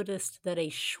 we noticed that a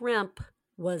shrimp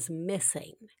was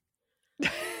missing.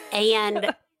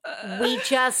 And we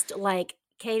just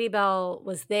Katie Bell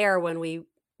was there when we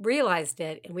realized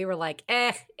it, and we were like,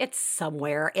 it's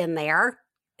somewhere in there.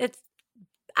 It's,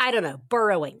 I don't know,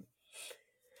 burrowing.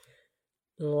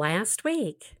 Last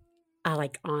week,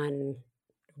 on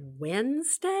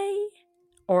Wednesday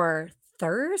or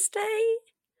Thursday,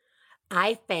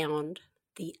 I found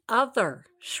the other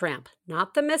shrimp,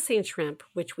 not the missing shrimp,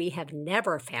 which we have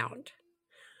never found.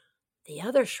 The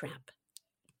other shrimp,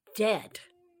 dead.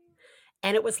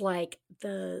 And it was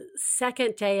the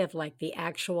second day of the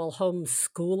actual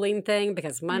homeschooling thing,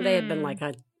 because Monday had been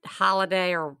a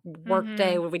holiday or work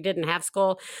day when we didn't have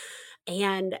school.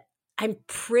 And I'm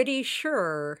pretty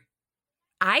sure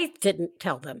I didn't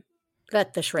tell them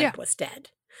that the shrimp was dead.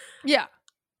 Yeah.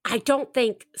 I don't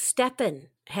think Steppen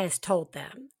has told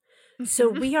them. So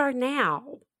we are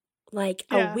now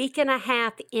a week and a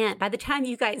half in. By the time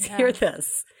you guys hear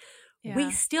this,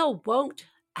 we still won't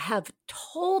have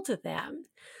told them.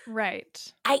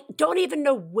 Right. I don't even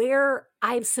know where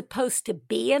I'm supposed to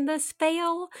be in this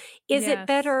fail. Is it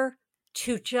better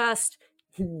to just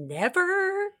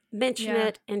never mention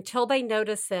it until they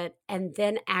notice it and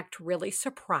then act really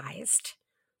surprised?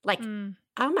 Oh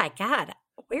my God,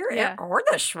 where are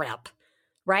the shrimp?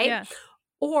 Right? Yeah.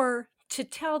 Or to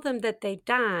tell them that they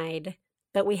died,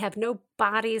 but we have no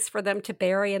bodies for them to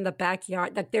bury in the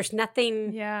backyard. There's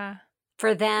nothing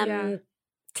for them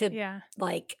to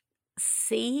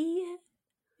see.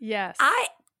 Yes.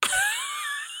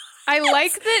 I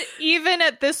like that even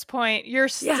at this point, you're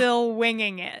still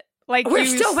winging it. Like we're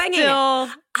still winging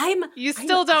it. You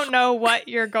still don't know what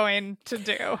you're going to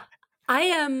do.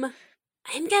 I'm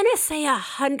gonna say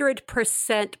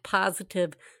 100%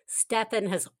 positive Stefan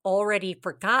has already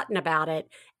forgotten about it.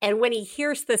 And when he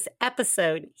hears this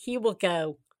episode, he will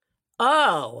go,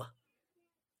 oh.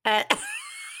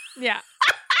 Yeah.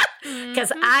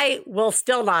 Because I will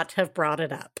still not have brought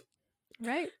it up.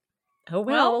 Right. Oh,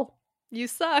 well. You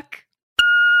suck.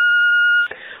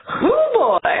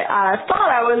 Oh boy, I thought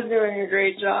I was doing a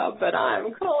great job, but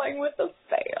I'm calling with a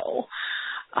fail.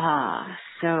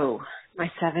 So my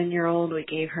 7-year-old, we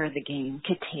gave her the game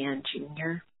Catan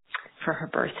Jr. for her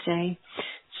birthday.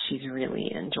 She's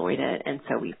really enjoyed it, and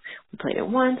so we played it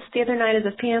once the other night as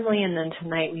a family, and then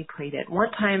tonight we played it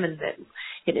one time, and then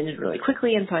it ended really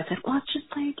quickly, and so I said, well, let's just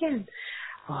play again.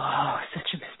 Oh,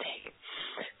 such a mistake.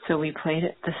 So we played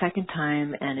it the second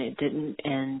time, and it didn't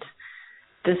end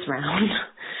this round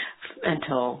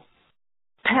until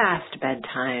past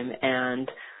bedtime, and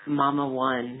Mama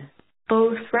won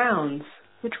both rounds,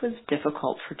 which was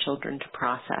difficult for children to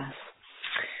process.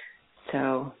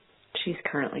 So she's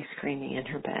currently screaming in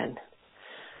her bed,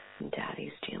 and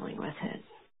Daddy's dealing with it.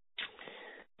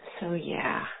 So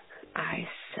yeah, I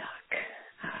suck.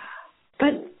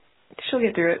 But she'll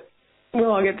get through it.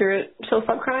 We'll all get through it. She'll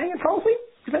stop crying and fall asleep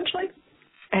eventually.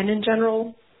 And in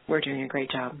general, we're doing a great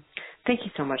job. Thank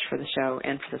you so much for the show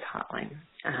and for this hotline.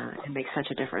 It makes such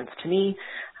a difference to me,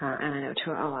 and I know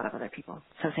to a lot of other people.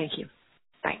 So thank you.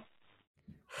 Bye.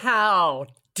 How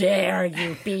dare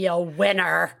you be a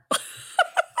winner?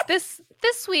 This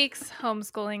week's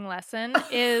homeschooling lesson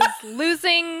is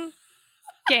losing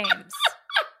games.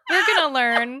 We're going to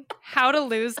learn how to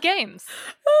lose games.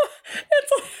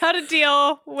 How to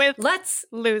deal with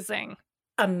losing.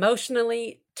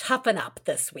 Emotionally toughen up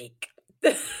this week.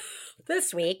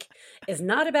 This week is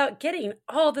not about getting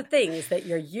all the things that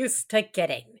you're used to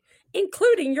getting,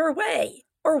 including your way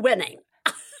or winning.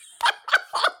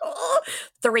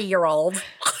 3-year-old.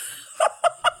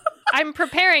 I'm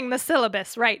preparing the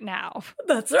syllabus right now.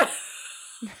 That's right.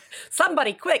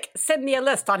 Somebody quick, send me a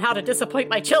list on how to disappoint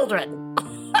my children.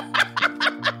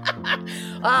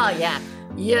 Oh, yeah.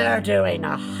 You're doing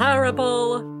a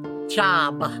horrible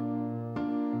job.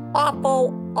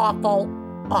 Awful, awful,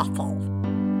 awful.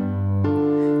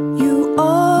 You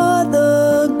are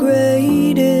the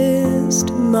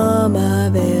greatest mom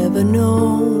I've ever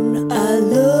known. I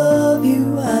love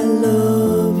you, I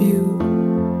love you.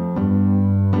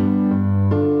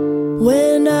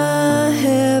 When I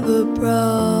have a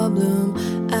problem,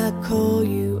 I call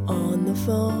you on the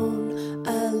phone.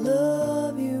 I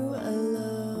love you, I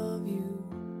love you.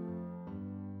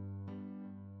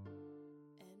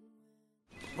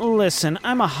 Listen,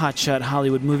 I'm a hotshot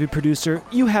Hollywood movie producer.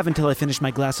 You have until I finish my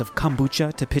glass of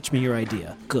kombucha to pitch me your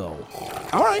idea. Go.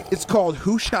 All right, it's called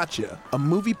Who Shot Ya?, a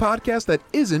movie podcast that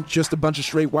isn't just a bunch of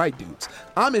straight white dudes.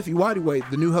 I'm Iffy Whitey,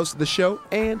 the new host of the show,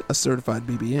 and a certified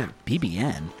BBN.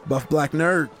 BBN? Buff Black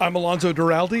Nerd. I'm Alonzo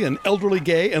Duralde, an elderly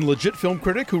gay and legit film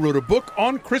critic who wrote a book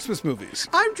on Christmas movies.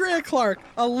 I'm Drea Clark,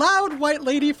 a loud white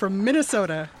lady from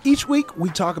Minnesota. Each week, we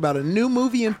talk about a new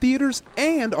movie in theaters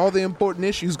and all the important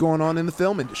issues going on in the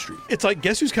film industry. It's like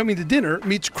Guess Who's Coming to Dinner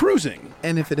meets cruising.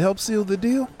 And if it helps seal the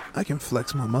deal, I can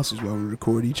flex my muscles while we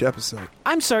record each episode.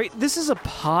 I'm sorry, this is a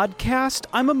podcast?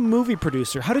 I'm a movie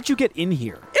producer. How did you get in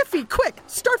here? Iffy, quick,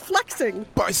 start flexing.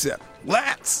 Bicep,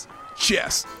 lats,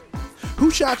 chest.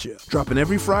 Who Shot Ya? Dropping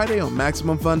every Friday on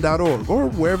MaximumFun.org or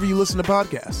wherever you listen to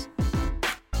podcasts.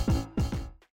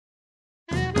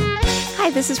 Hi,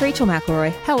 this is Rachel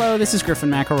McElroy. Hello, this is Griffin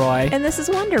McElroy. And this is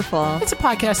Wonderful. It's a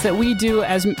podcast that we do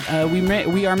as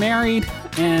we are married.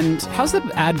 And how's the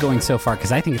ad going so far?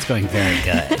 Because I think it's going very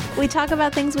good. We talk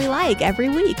about things we like every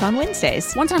week on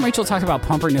Wednesdays. One time Rachel talked about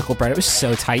pumpernickel bread. It was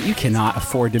so tight. You cannot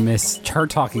afford to miss her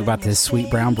talking about this sweet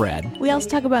brown bread. We also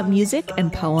talk about music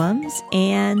and poems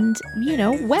and,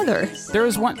 weather. There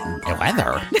was one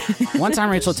time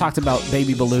Rachel talked about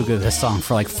Baby Beluga, this song,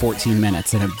 for like 14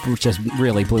 minutes, and it just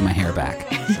really blew my hair back.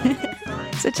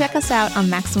 So check us out on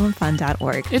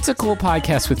MaximumFun.org. It's a cool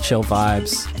podcast with chill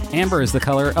vibes. Amber is the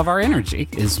color of our energy,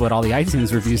 is what all the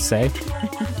iTunes reviews say.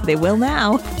 They will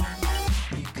now.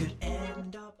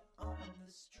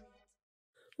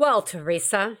 Well,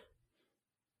 Teresa,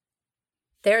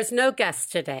 there's no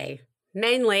guest today,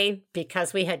 mainly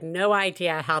because we had no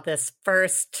idea how this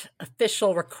first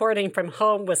official recording from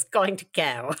home was going to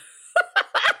go.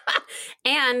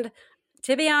 And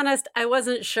to be honest, I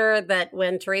wasn't sure that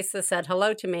when Teresa said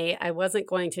hello to me, I wasn't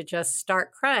going to just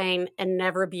start crying and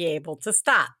never be able to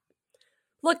stop.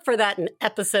 Look for that in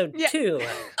episode 2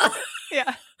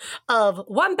 yeah. of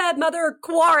One Bad Mother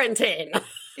Quarantine.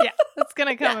 Yeah, that's going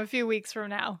to come a few weeks from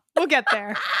now. We'll get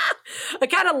there. I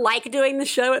kind of like doing the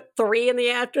show at 3 in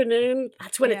the afternoon.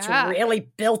 That's when it's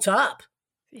really built up.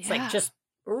 It's like just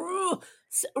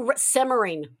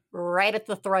simmering right at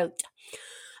the throat.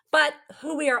 But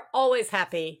who we are always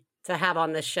happy to have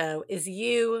on this show is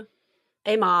you,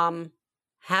 a mom,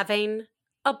 having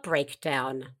a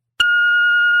breakdown.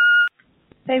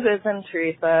 Hey, Biz and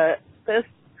Teresa. This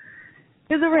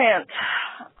is a rant.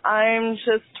 I'm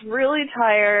just really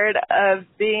tired of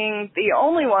being the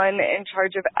only one in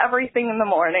charge of everything in the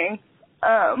morning.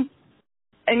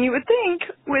 And you would think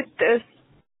with this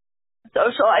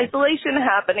social isolation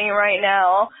happening right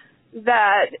now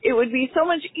that it would be so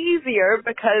much easier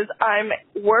because I'm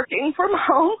working from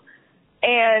home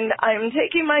and I'm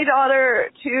taking my daughter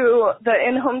to the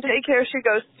in-home daycare she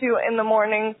goes to in the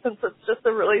morning since it's just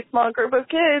a really small group of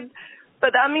kids.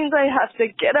 But that means I have to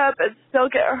get up and still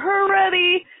get her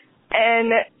ready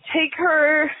and take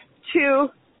her to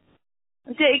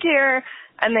daycare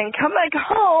and then come back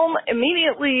home,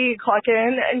 immediately clock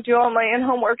in and do all my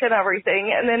in-home work and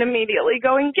everything, and then immediately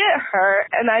go and get her.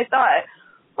 And I thought,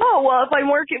 oh, well, if I'm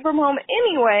working from home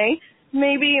anyway,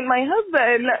 maybe my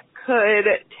husband could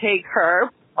take her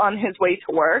on his way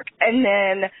to work and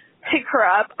then pick her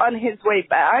up on his way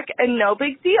back, and no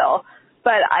big deal.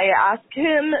 But I asked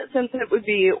him, since it would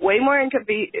be way more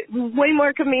convenient,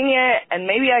 and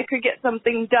maybe I could get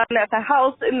something done at the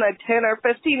house in the 10 or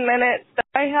 15 minutes that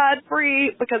I had free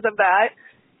because of that.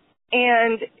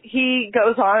 And he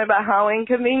goes on about how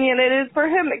inconvenient it is for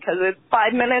him because it's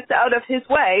 5 minutes out of his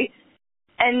way.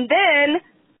 And then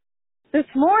this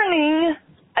morning,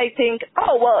 I think,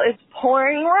 oh, well, it's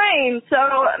pouring rain, so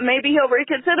maybe he'll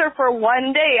reconsider for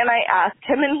one day. And I asked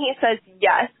him, and he says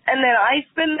yes. And then I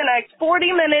spend the next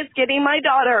 40 minutes getting my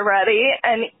daughter ready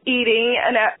and eating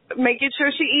and making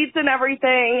sure she eats and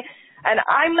everything. And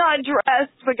I'm not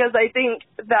dressed because I think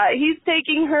that he's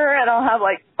taking her, and I'll have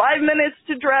like 5 minutes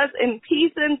to dress in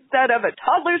peace instead of a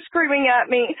toddler screaming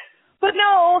at me. But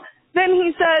no, then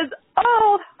he says,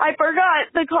 oh, I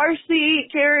forgot the car seat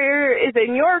carrier is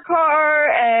in your car,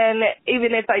 and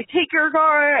even if I take your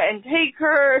car and take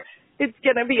her, it's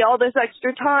going to be all this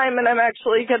extra time, and I'm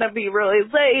actually going to be really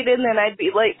late, and then I'd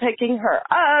be late picking her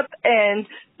up, and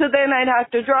so then I'd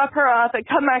have to drop her off and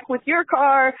come back with your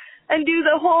car and do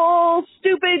the whole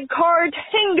stupid car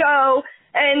tango,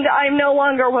 and I'm no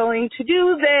longer willing to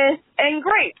do this, and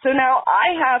great, so now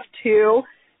I have to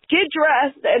get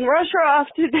dressed and rush her off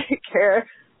to daycare.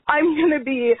 I'm going to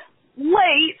be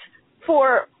late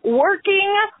for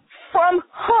working from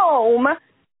home,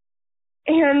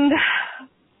 and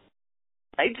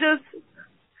I just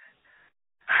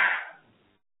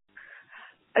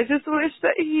wish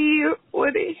that he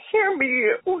would hear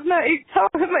me when I tell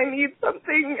him I need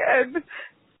something, and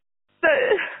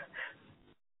that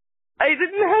I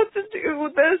didn't have to do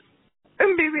this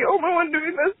and be the only one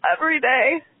doing this every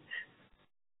day.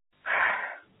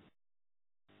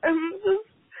 I'm just,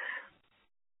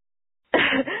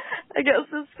 I guess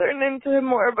it's turned into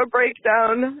more of a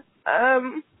breakdown.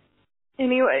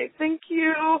 Anyway, thank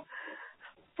you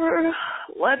for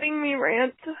letting me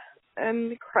rant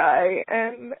and cry,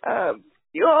 and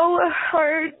you all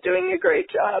are doing a great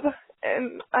job,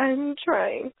 and I'm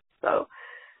trying, so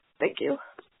thank you.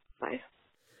 Bye.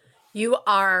 You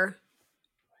are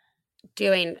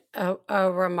doing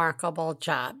a remarkable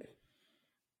job.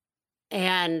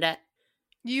 And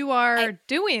you are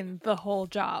doing the whole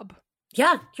job.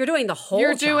 Yeah, you're doing the whole job.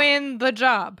 You're doing the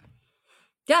job.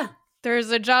 Yeah. There's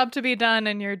a job to be done,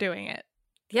 and you're doing it.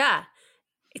 Yeah.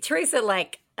 Teresa,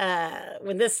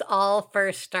 when this all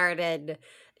first started,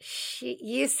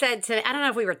 you said to me, I don't know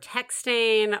if we were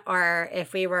texting or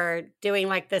if we were doing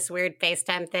like this weird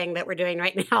FaceTime thing that we're doing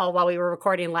right now while we were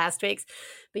recording last week's,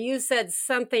 but you said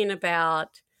something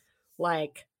about and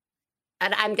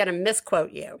I'm going to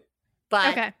misquote you,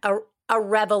 but a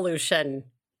revolution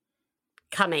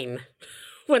coming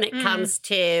when it comes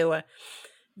to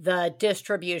the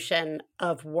distribution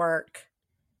of work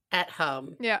at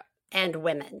home and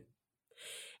women.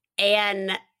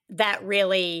 And that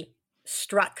really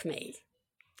struck me.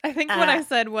 I think what I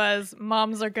said was,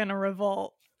 moms are going to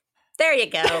revolt. There you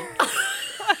go.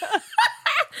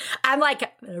 I'm like,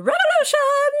 revolution!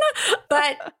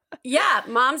 But yeah,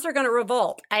 moms are going to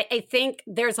revolt. I think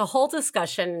there's a whole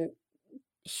discussion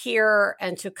here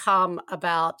and to come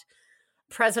about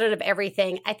president of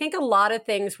everything. I think a lot of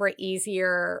things were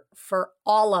easier for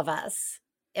all of us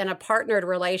in a partnered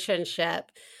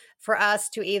relationship for us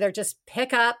to either just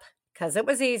pick up because it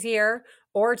was easier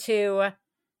or to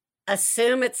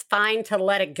assume it's fine to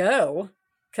let it go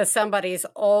because somebody's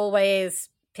always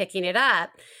picking it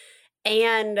up.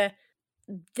 And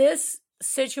this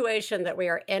situation that we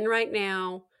are in right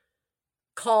now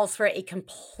calls for a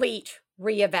complete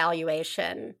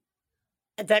reevaluation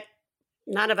that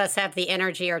none of us have the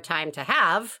energy or time to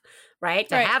have, right?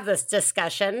 To have this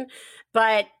discussion.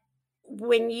 But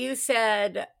when you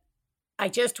said, I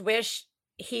just wish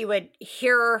he would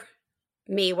hear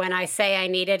me when I say I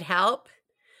needed help,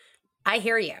 I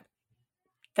hear you.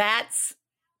 That's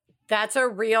a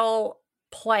real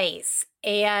place.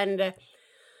 And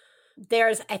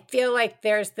I feel like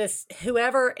there's this,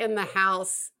 whoever in the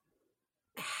house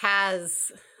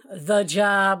has the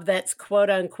job that's quote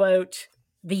unquote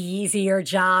the easier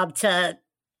job to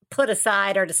put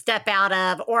aside or to step out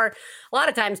of, or a lot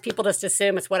of times people just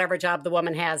assume it's whatever job the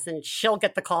woman has and she'll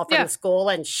get the call from school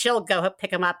and she'll go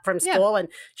pick them up from school and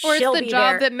or she'll it's the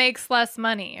job that makes less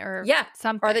money or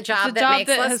something. Or the job that makes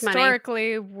less money.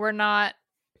 Historically we're not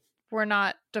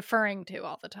deferring to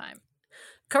all the time.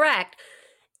 Correct.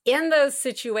 In those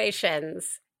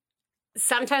situations,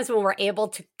 sometimes when we're able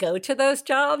to go to those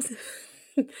jobs,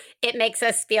 it makes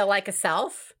us feel like a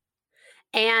self.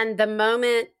 And the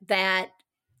moment that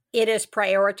it is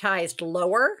prioritized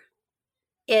lower,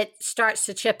 it starts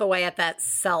to chip away at that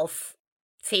self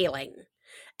feeling.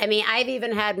 I mean, I've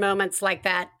even had moments like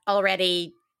that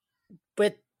already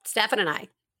with Stefan and I.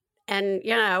 And,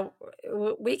 you know,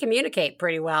 we communicate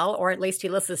pretty well, or at least he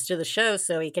listens to the show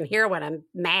so he can hear when I'm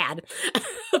mad.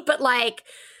 But like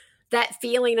that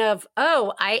feeling of,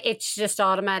 it's just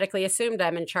automatically assumed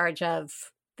I'm in charge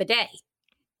of the day.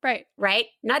 Right.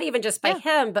 Not even just by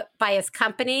him, but by his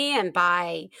company and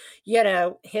by, you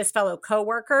know, his fellow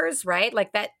coworkers, right?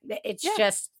 Like that, it's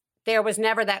just, there was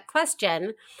never that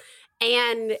question.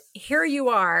 And here you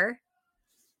are,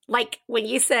 like when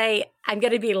you say, I'm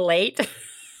going to be late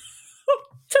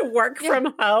to work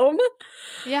from home.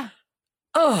 Yeah.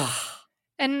 Oh.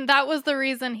 And that was the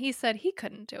reason he said he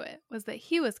couldn't do it, was that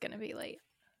he was going to be late.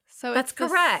 So that's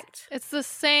correct. It's the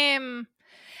same.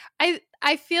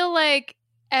 I feel like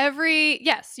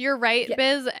yes, you're right,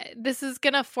 Biz. This is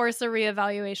going to force a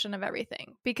reevaluation of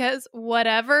everything, because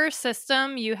whatever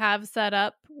system you have set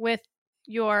up with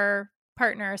your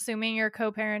partner, assuming you're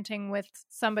co-parenting with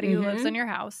somebody who lives in your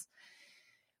house,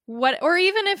 or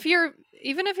even if you're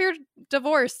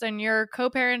divorced and you're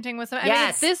co-parenting with someone, I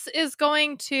mean, this is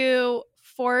going to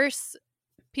force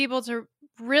people to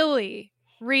really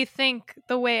rethink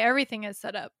the way everything is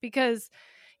set up. Because,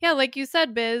 like you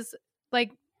said, Biz,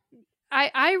 like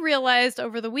I realized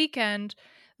over the weekend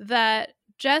that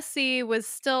Jesse was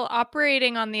still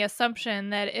operating on the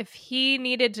assumption that if he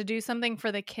needed to do something for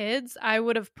the kids, I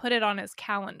would have put it on his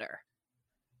calendar.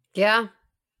 Yeah.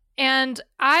 And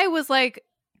I was like,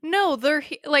 no,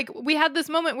 like, we had this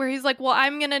moment where he's like, well,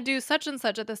 I'm going to do such and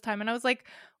such at this time. And I was like,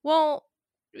 well,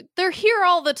 they're here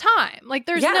all the time. Like,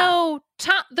 there's no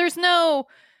time.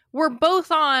 We're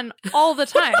both on all the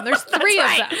time. There's 3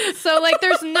 of them. So, like,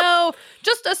 there's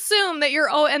just assume that you're,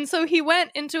 and so he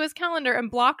went into his calendar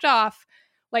and blocked off,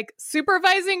 like,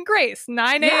 supervising Grace,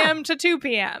 9 a.m. to 2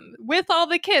 p.m. with all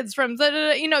the kids from,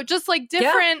 just like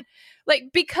different, like,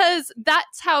 because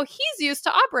that's how he's used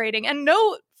to operating. And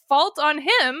no fault on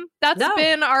him. That's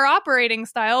been our operating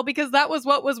style, because that was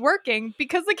what was working,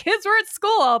 because the kids were at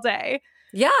school all day.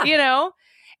 Yeah. You know?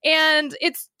 And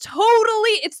it's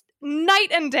night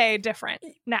and day different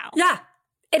now. Yeah,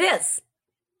 it is.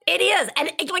 It is.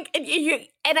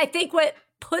 And I think what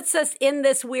puts us in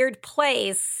this weird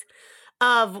place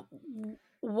of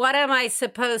what am I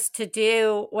supposed to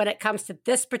do when it comes to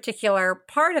this particular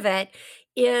part of it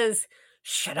is,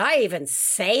 should I even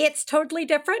say it's totally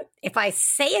different? If I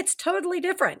say it's totally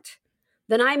different,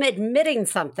 then I'm admitting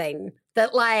something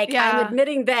that, like, I'm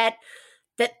admitting that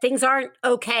things aren't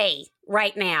okay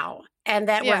right now, and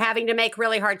that we're having to make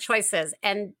really hard choices.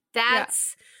 And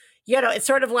that's, it's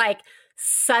sort of like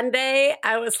Sunday,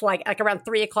 I was like around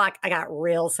 3:00, I got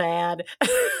real sad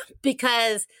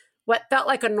because what felt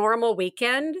like a normal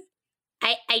weekend,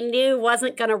 I knew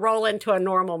wasn't going to roll into a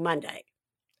normal Monday.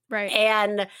 Right.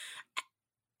 And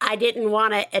I didn't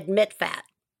want to admit that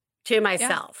to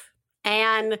myself. Yeah.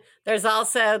 And there's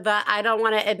also I don't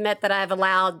want to admit that I've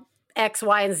allowed X,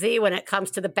 Y, and Z when it comes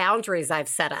to the boundaries I've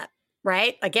set up,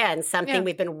 right? Again, something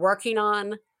we've been working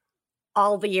on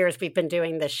all the years we've been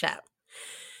doing this show.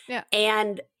 Yeah.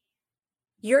 And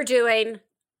you're doing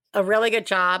a really good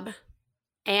job,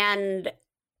 and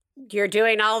you're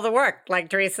doing all the work, like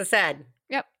Teresa said.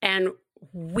 Yep. And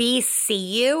we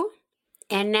see you,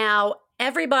 and now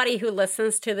everybody who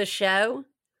listens to the show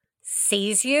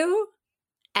sees you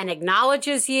and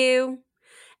acknowledges you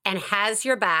and has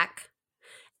your back,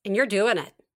 and you're doing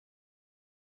it.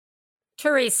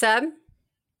 Teresa,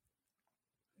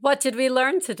 what did we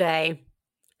learn today?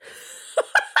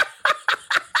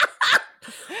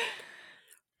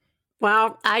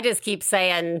 Well, I just keep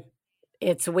saying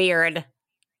it's weird.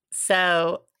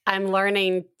 So I'm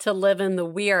learning to live in the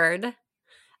weird.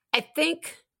 I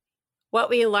think what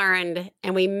we learned,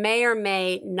 and we may or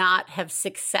may not have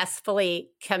successfully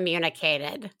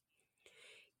communicated,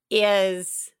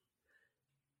 is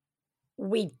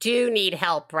we do need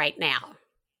help right now.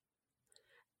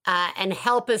 And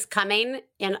help is coming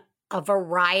in a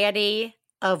variety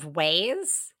of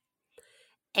ways.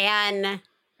 And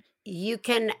you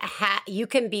can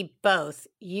be both.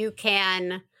 You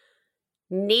can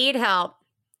need help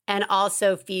and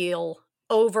also feel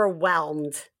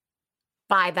overwhelmed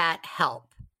by that help.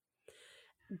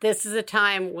 This is a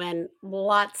time when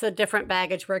lots of different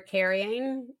baggage we're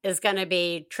carrying is going to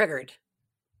be triggered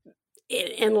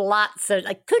in lots of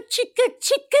like coochie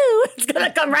coochie coo. It's going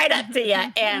to come right up to you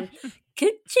and coochie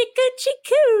coochie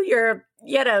coo.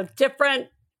 Your different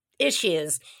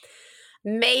issues.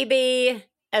 Maybe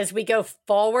as we go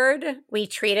forward, we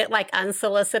treat it like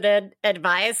unsolicited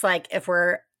advice. Like if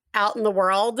we're out in the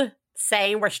world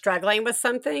saying we're struggling with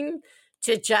something,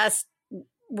 to just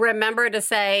remember to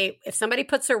say, if somebody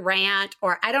puts a rant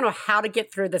or I don't know how to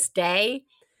get through this day,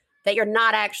 that you're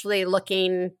not actually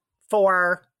looking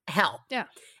for help. Yeah.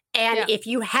 And if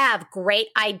you have great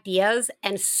ideas,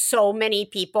 and so many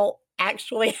people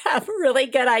actually have really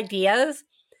good ideas,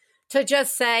 to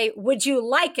just say, would you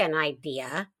like an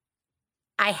idea?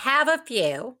 I have a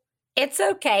few. It's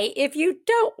okay if you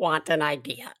don't want an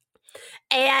idea.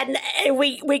 And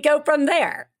we go from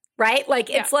there, right? Like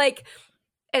it's like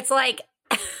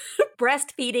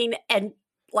breastfeeding and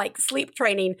like sleep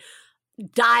training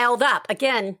dialed up.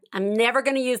 Again, I'm never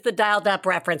going to use the dialed up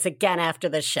reference again after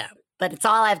this show, but it's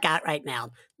all I've got right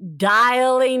now.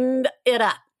 Dialing it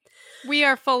up. We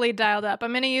are fully dialed up. I'm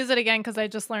going to use it again because I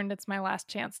just learned it's my last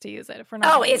chance to use it. If we're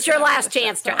not it's your last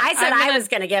chance to. I said I was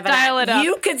going to give it dial up. it up.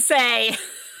 You could say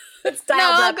it's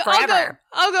dialed up forever.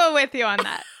 I'll go with you on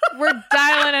that. We're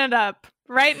dialing it up.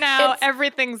 Right now,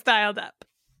 everything's dialed up.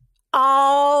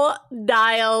 All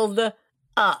dialed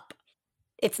up.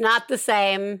 It's not the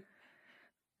same.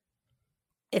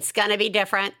 It's going to be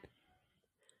different.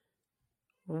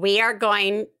 We are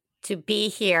going to be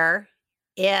here,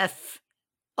 if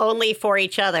only for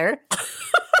each other.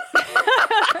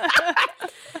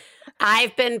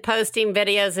 I've been posting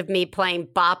videos of me playing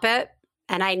Bop It,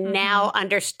 and I now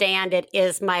understand it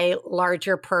is my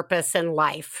larger purpose in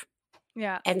life.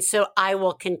 Yeah. And so I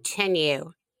will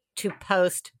continue to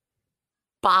post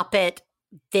Bop It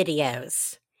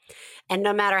videos. And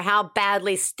no matter how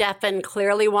badly Stefan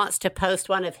clearly wants to post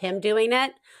one of him doing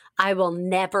it, I will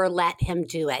never let him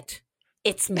do it.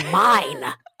 It's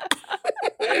mine.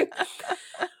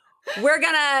 We're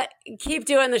going to keep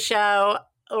doing the show.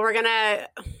 We're going to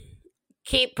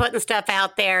keep putting stuff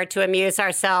out there to amuse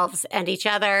ourselves and each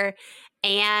other.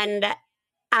 And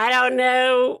I don't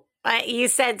know. You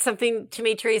said something to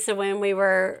me, Teresa, when we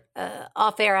were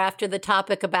off air after the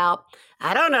topic about,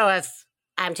 I don't know if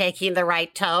I'm taking the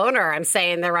right tone or I'm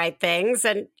saying the right things.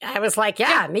 And I was like,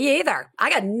 yeah, me either. I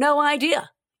got no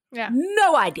idea. Yeah.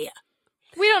 No idea.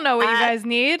 We don't know what you guys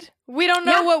need. We don't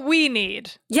know what we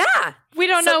need. Yeah. We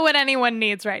don't know what anyone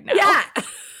needs right now. Yeah.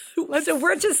 So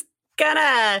we're just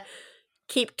gonna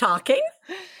keep talking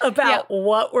about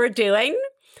what we're doing.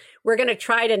 We're gonna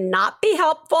try to not be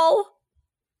helpful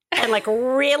and like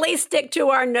really stick to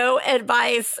our no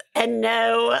advice and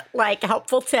no like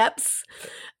helpful tips.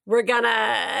 We're gonna,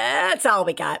 that's all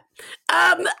we got.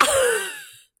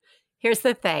 Here's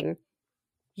the thing.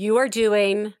 You are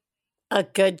doing a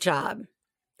good job.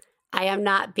 I am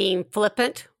not being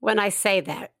flippant when I say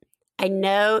that. I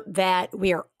know that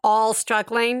we are all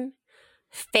struggling.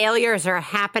 Failures are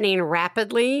happening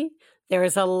rapidly.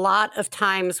 There's a lot of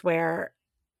times where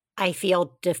I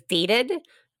feel defeated.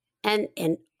 And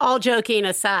all joking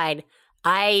aside,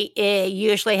 I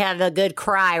usually have a good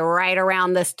cry right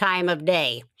around this time of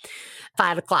day,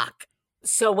 5 o'clock.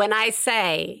 So when I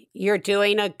say you're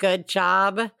doing a good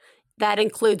job, that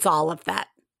includes all of that.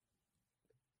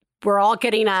 We're all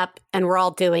getting up and we're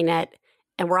all doing it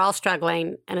and we're all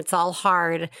struggling and it's all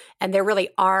hard. And there really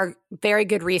are very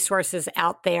good resources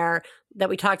out there that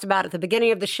we talked about at the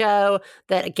beginning of the show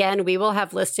that, again, we will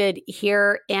have listed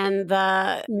here in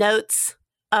the notes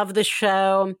of the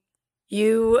show.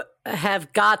 You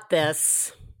have got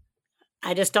this.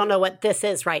 I just don't know what this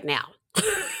is right now.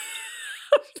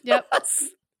 Yep.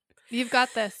 You've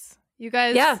got this. You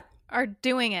guys are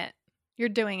doing it. You're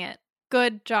doing it.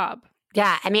 Good job.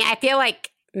 Yeah. I mean, I feel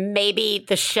like maybe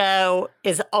the show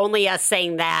is only us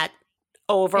saying that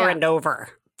over and over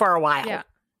for a while. Yeah.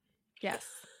 Yes.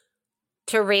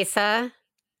 Teresa.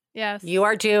 Yes. You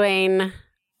are doing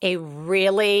a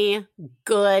really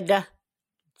good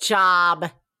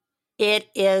job. It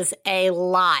is a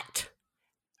lot.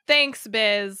 Thanks,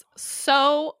 Biz.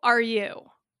 So are you.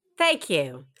 Thank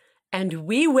you. And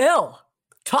we will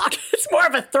talk. It's more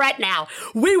of a threat now.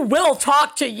 We will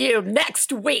talk to you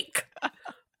next week.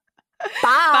 Bye.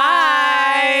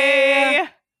 Bye.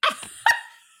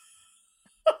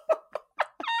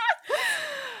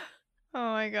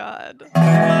 Oh my God.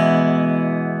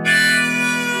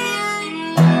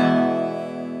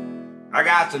 I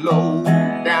got to low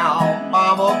down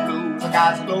mama blues. I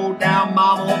got to low down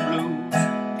mama blues.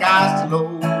 Got to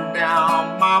low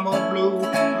down mama blues.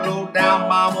 Low down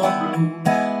mama blues.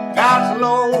 Got to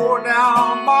low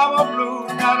down mama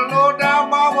blues. Got to low down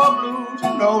mama blues.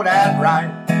 You know that's right.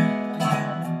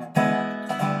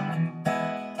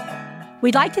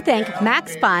 We'd like to thank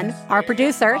Max Fun, our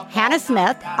producer, Hannah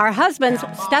Smith, our husbands,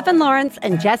 Stephen Lawrence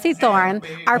and Jesse Thorne,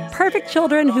 our perfect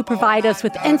children who provide us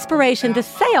with inspiration to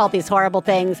say all these horrible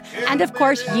things, and of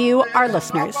course, you, our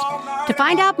listeners. To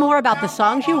find out more about the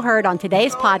songs you heard on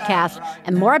today's podcast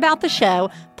and more about the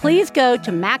show, please go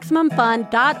to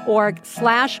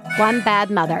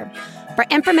MaximumFun.org/OneBadMother. For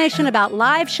information about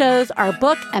live shows, our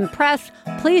book, and press,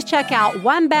 please check out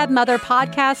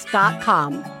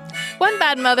OneBadMotherPodcast.com. One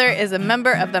Bad Mother is a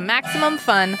member of the Maximum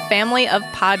Fun family of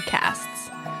podcasts.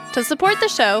 To support the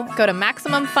show, go to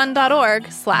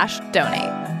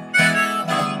MaximumFun.org/donate.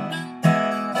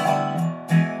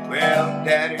 Well,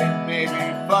 Daddy, baby,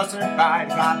 fussing fight,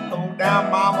 got low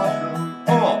down mama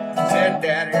blue. Oh, said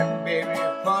Daddy, baby,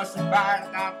 fussing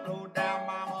fight, got low down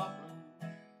mama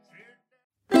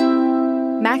blue.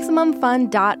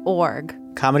 MaximumFun.org.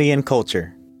 Comedy and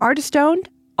culture. Artist owned,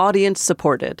 audience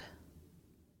supported.